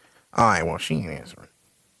 All right, well, she ain't answering.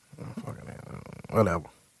 Whatever.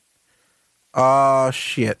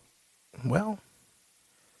 Shit. Well,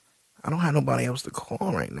 I don't have nobody else to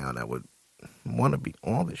call right now that would want to be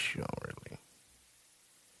on the show,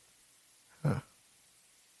 really.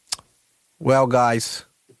 Well, guys.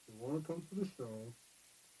 If you want to come to the show.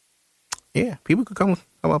 Yeah, people could come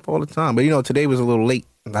up all the time. But, today was a little late.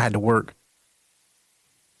 I had to work.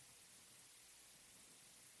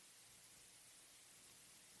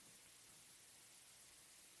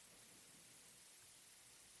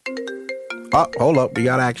 Oh, hold up. We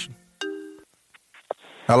got action.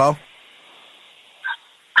 Hello?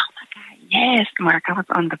 Yes, Mark, I was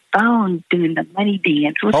on the phone doing the money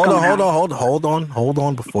dance. Hold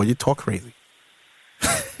on before you talk crazy.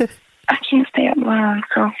 I can't stay up long,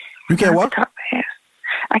 so... You can't what? Talk fast.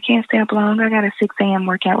 I can't stay up long. I got a 6 a.m.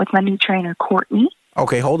 workout with my new trainer, Courtney.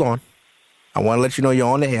 Okay, hold on. I want to let you know you're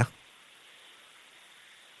on the air.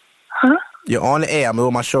 Huh? You're on the air. I'm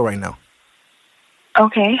doing my show right now.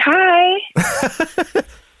 Okay, hi.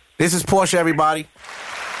 This is Portia, everybody.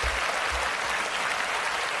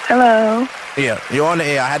 Hello. Yeah, you're on the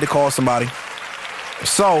air. I had to call somebody.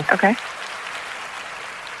 So, okay.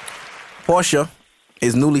 Portia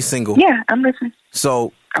is newly single. Yeah, I'm listening.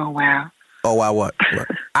 So. Oh, wow. Oh, wow, what?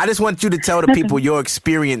 I just want you to tell the people your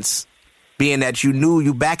experience, being that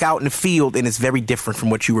you back out in the field and it's very different from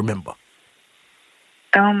what you remember.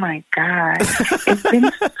 Oh, my God. It's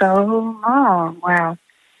been so long. Wow.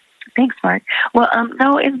 Thanks, Mark. Well,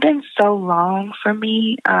 no, it's been so long for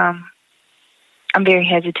me. I'm very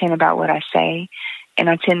hesitant about what I say, and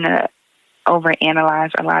I tend to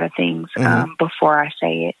overanalyze a lot of things before I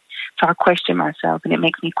say it. So I question myself, and it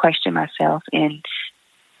makes me question myself, and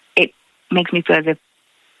it makes me feel as if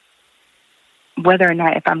whether or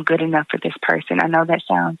not if I'm good enough for this person. I know that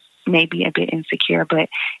sounds maybe a bit insecure, but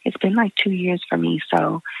it's been like 2 years for me,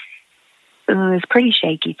 so it's pretty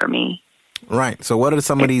shaky for me. Right. So what are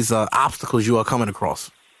some of these obstacles you are coming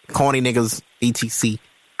across? Corny niggas, etc.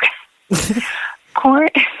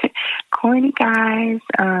 Corny guys.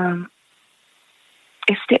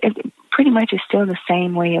 It's pretty much is still the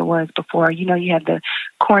same way it was before. You have the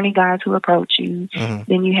corny guys who approach you. Mm-hmm.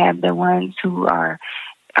 Then you have the ones who are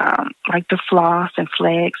like the floss and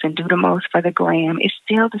flex and do the most for the gram. It's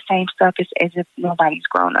still the same stuff. It's as if nobody's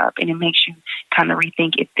grown up, and it makes you kind of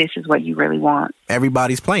rethink if this is what you really want.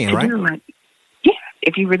 Everybody's playing, right? Yeah,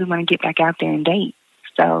 if you really want to get back out there and date.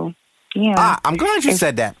 So, yeah. I'm glad you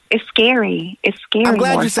said that. It's scary. It's scary. I'm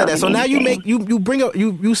glad you said that. So now you bring up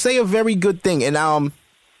you say a very good thing, and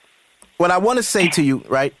what I want to say to you,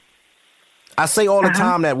 right? I say all the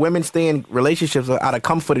time that women stay in relationships out of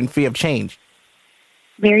comfort and fear of change.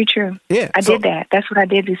 Very true. Yeah. I did that. That's what I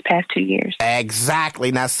did these past 2 years.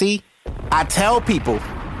 Exactly. Now, see, I tell people,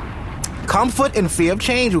 comfort and fear of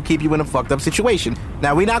change will keep you in a fucked up situation.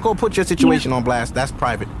 Now, we're not going to put your situation on blast. That's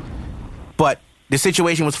private. But the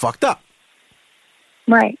situation was fucked up.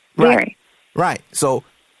 Right. Very. Right. So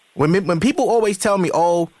when people always tell me,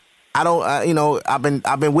 oh, I don't, I've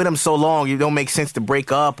been with him so long, it don't make sense to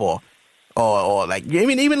break up or like, I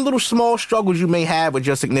mean, even little small struggles you may have with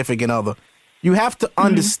your significant other. You have to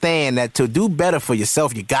understand that to do better for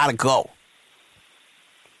yourself, you gotta go.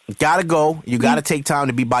 You gotta go. You gotta take time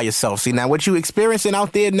to be by yourself. See, now what you experiencing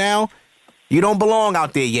out there now, you don't belong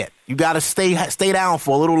out there yet. You gotta stay down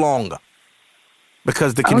for a little longer.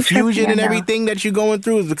 Because the confusion and everything that you're going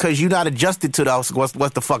through is because you're not adjusted to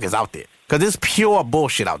what the fuck is out there. Because it's pure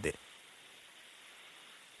bullshit out there.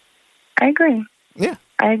 I agree. Yeah.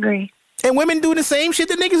 I agree. And women do the same shit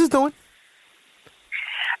that niggas is doing.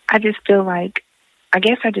 I just feel like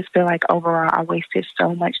overall I wasted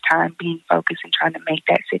so much time being focused and trying to make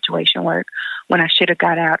that situation work when I should have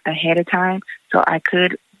got out ahead of time so I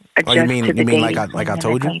could adjust to the dating. You mean like I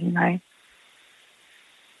told you?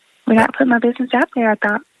 We're not putting my business out there, I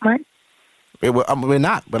thought, Mark. We're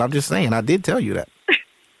not, but I'm just saying, I did tell you that.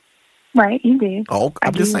 Right, you did. Oh,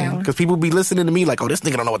 I'm just saying, because people be listening to me like, oh, this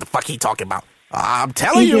nigga don't know what the fuck he talking about. I'm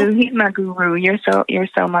telling you. He's my guru. You're so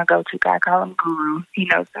my go-to guy. I call him guru. He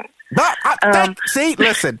knows that. See,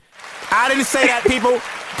 listen, I didn't say that, people.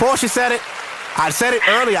 Portia said it. I said it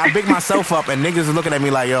earlier. I bigged myself up, and niggas are looking at me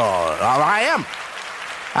like, yo, I am.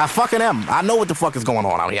 I fucking am. I know what the fuck is going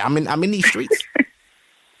on out here. I'm in these streets.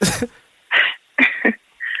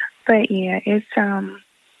 But yeah, it's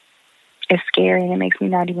scary and it makes me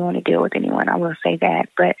not even want to deal with anyone. I will say that,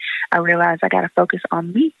 but I realize I got to focus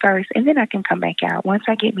on me first, and then I can come back out. Once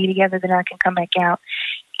I get me together, then I can come back out,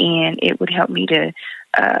 and it would help me to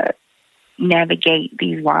navigate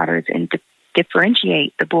these waters and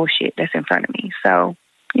differentiate the bullshit that's in front of me. So,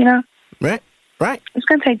 right. It's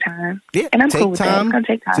gonna take time. Yeah, and I'm cool with that. It's gonna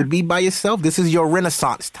take time to be by yourself. This is your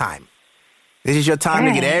renaissance time. This is your time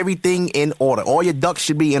to get everything in order. All your ducks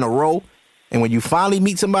should be in a row. And when you finally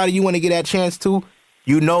meet somebody you want to get that chance to,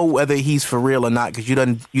 you know whether he's for real or not because you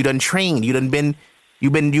done trained. You done been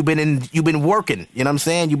You've been working. You know what I'm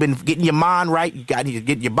saying? You've been getting your mind right. You got to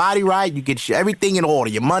get your body right. You get everything in order.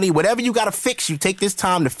 Your money, whatever you got to fix, you take this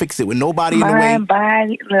time to fix it with nobody in the way.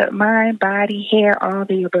 Mind, body, hair, all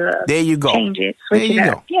the above. There you go. Change it. Switch it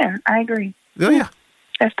up. Yeah, I agree. Yeah.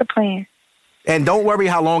 That's the plan. And don't worry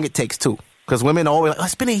how long it takes, too. Because women are always like,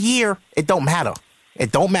 it's been a year. It don't matter.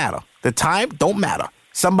 It don't matter. The time don't matter.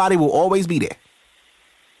 Somebody will always be there.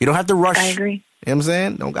 You don't have to rush. I agree. You know what I'm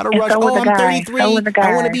saying? Don't got to rush. So I'm 33. I want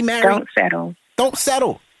to be married. Don't settle. Don't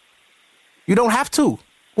settle. You don't have to.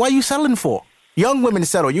 What are you settling for? Young women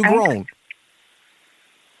settle. You grown.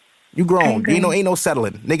 You grown. Ain't no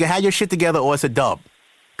settling. Nigga, have your shit together or it's a dub.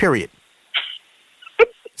 Period.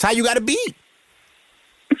 It's how you got to be.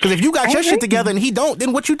 Because if you got your shit together and he don't,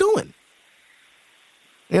 then what you doing?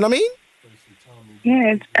 You know what I mean?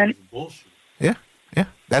 Yeah, it's bullshit. Yeah.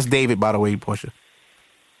 That's David, by the way, Portia.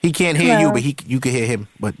 He can't hear you, but you can hear him.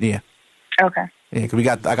 But yeah. Okay. Yeah,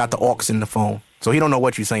 because I got the aux in the phone, so he don't know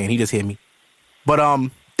what you're saying. He just hear me. But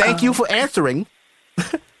thank you for answering.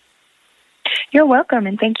 You're welcome,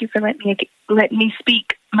 and thank you for letting me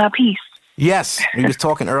speak my piece. Yes, we was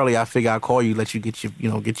talking earlier. I figured I'd call you, let you get your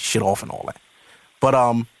shit off and all that. But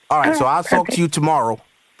all right. So I'll talk to you tomorrow.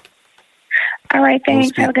 All right.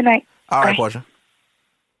 Thanks. Have a good night. All right, Bye. Portia.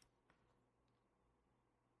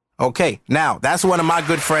 Okay, now, that's one of my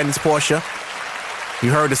good friends, Portia.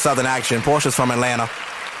 You heard the Southern accent. Portia's from Atlanta.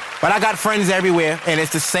 But I got friends everywhere, and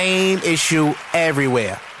it's the same issue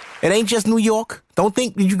everywhere. It ain't just New York. Don't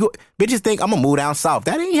think bitches think I'm going to move down south.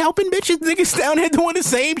 That ain't helping bitches. Niggas down here doing the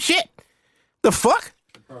same shit. The fuck?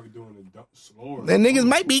 They're probably doing it slower. And niggas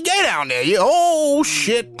might be gay down there. Oh,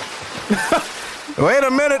 shit. Wait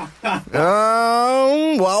a minute.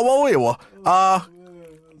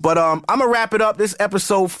 But I'm going to wrap it up. This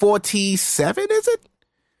episode 47, is it?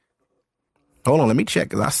 Hold on, let me check,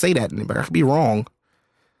 because I say that, but I could be wrong.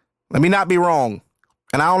 Let me not be wrong.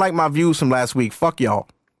 And I don't like my views from last week. Fuck y'all.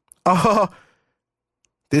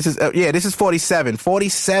 This is 47.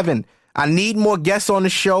 47. I need more guests on the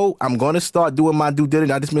show. I'm going to start doing my due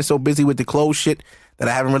diligence. I just been so busy with the clothes shit that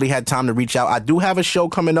I haven't really had time to reach out. I do have a show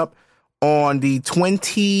coming up on the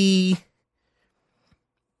 27th.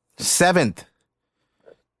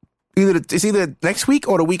 It's either next week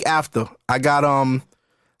or the week after. I got some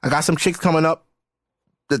chicks coming up.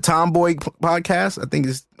 The Tomboy podcast. I think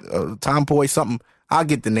it's Tomboy something. I'll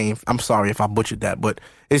get the name. I'm sorry if I butchered that, but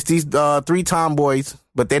it's these 3 tomboys,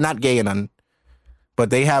 but they're not gay or nothing. But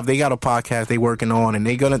they got a podcast they working on, and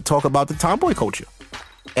they're gonna talk about the tomboy culture.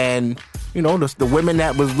 And the women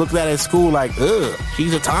that was looked at school like, ugh,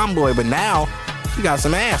 she's a tomboy, but now she got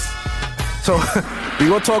some ass. So we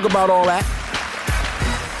gonna talk about all that.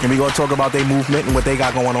 And we're going to talk about their movement and what they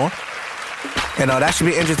got going on. And that should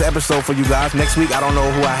be an interesting episode for you guys. Next week, I don't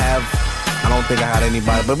know who I have. I don't think I had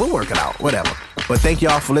anybody, but we'll work it out. Whatever. But thank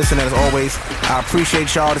y'all for listening as always. I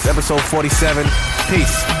appreciate y'all. This episode 47.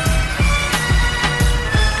 Peace.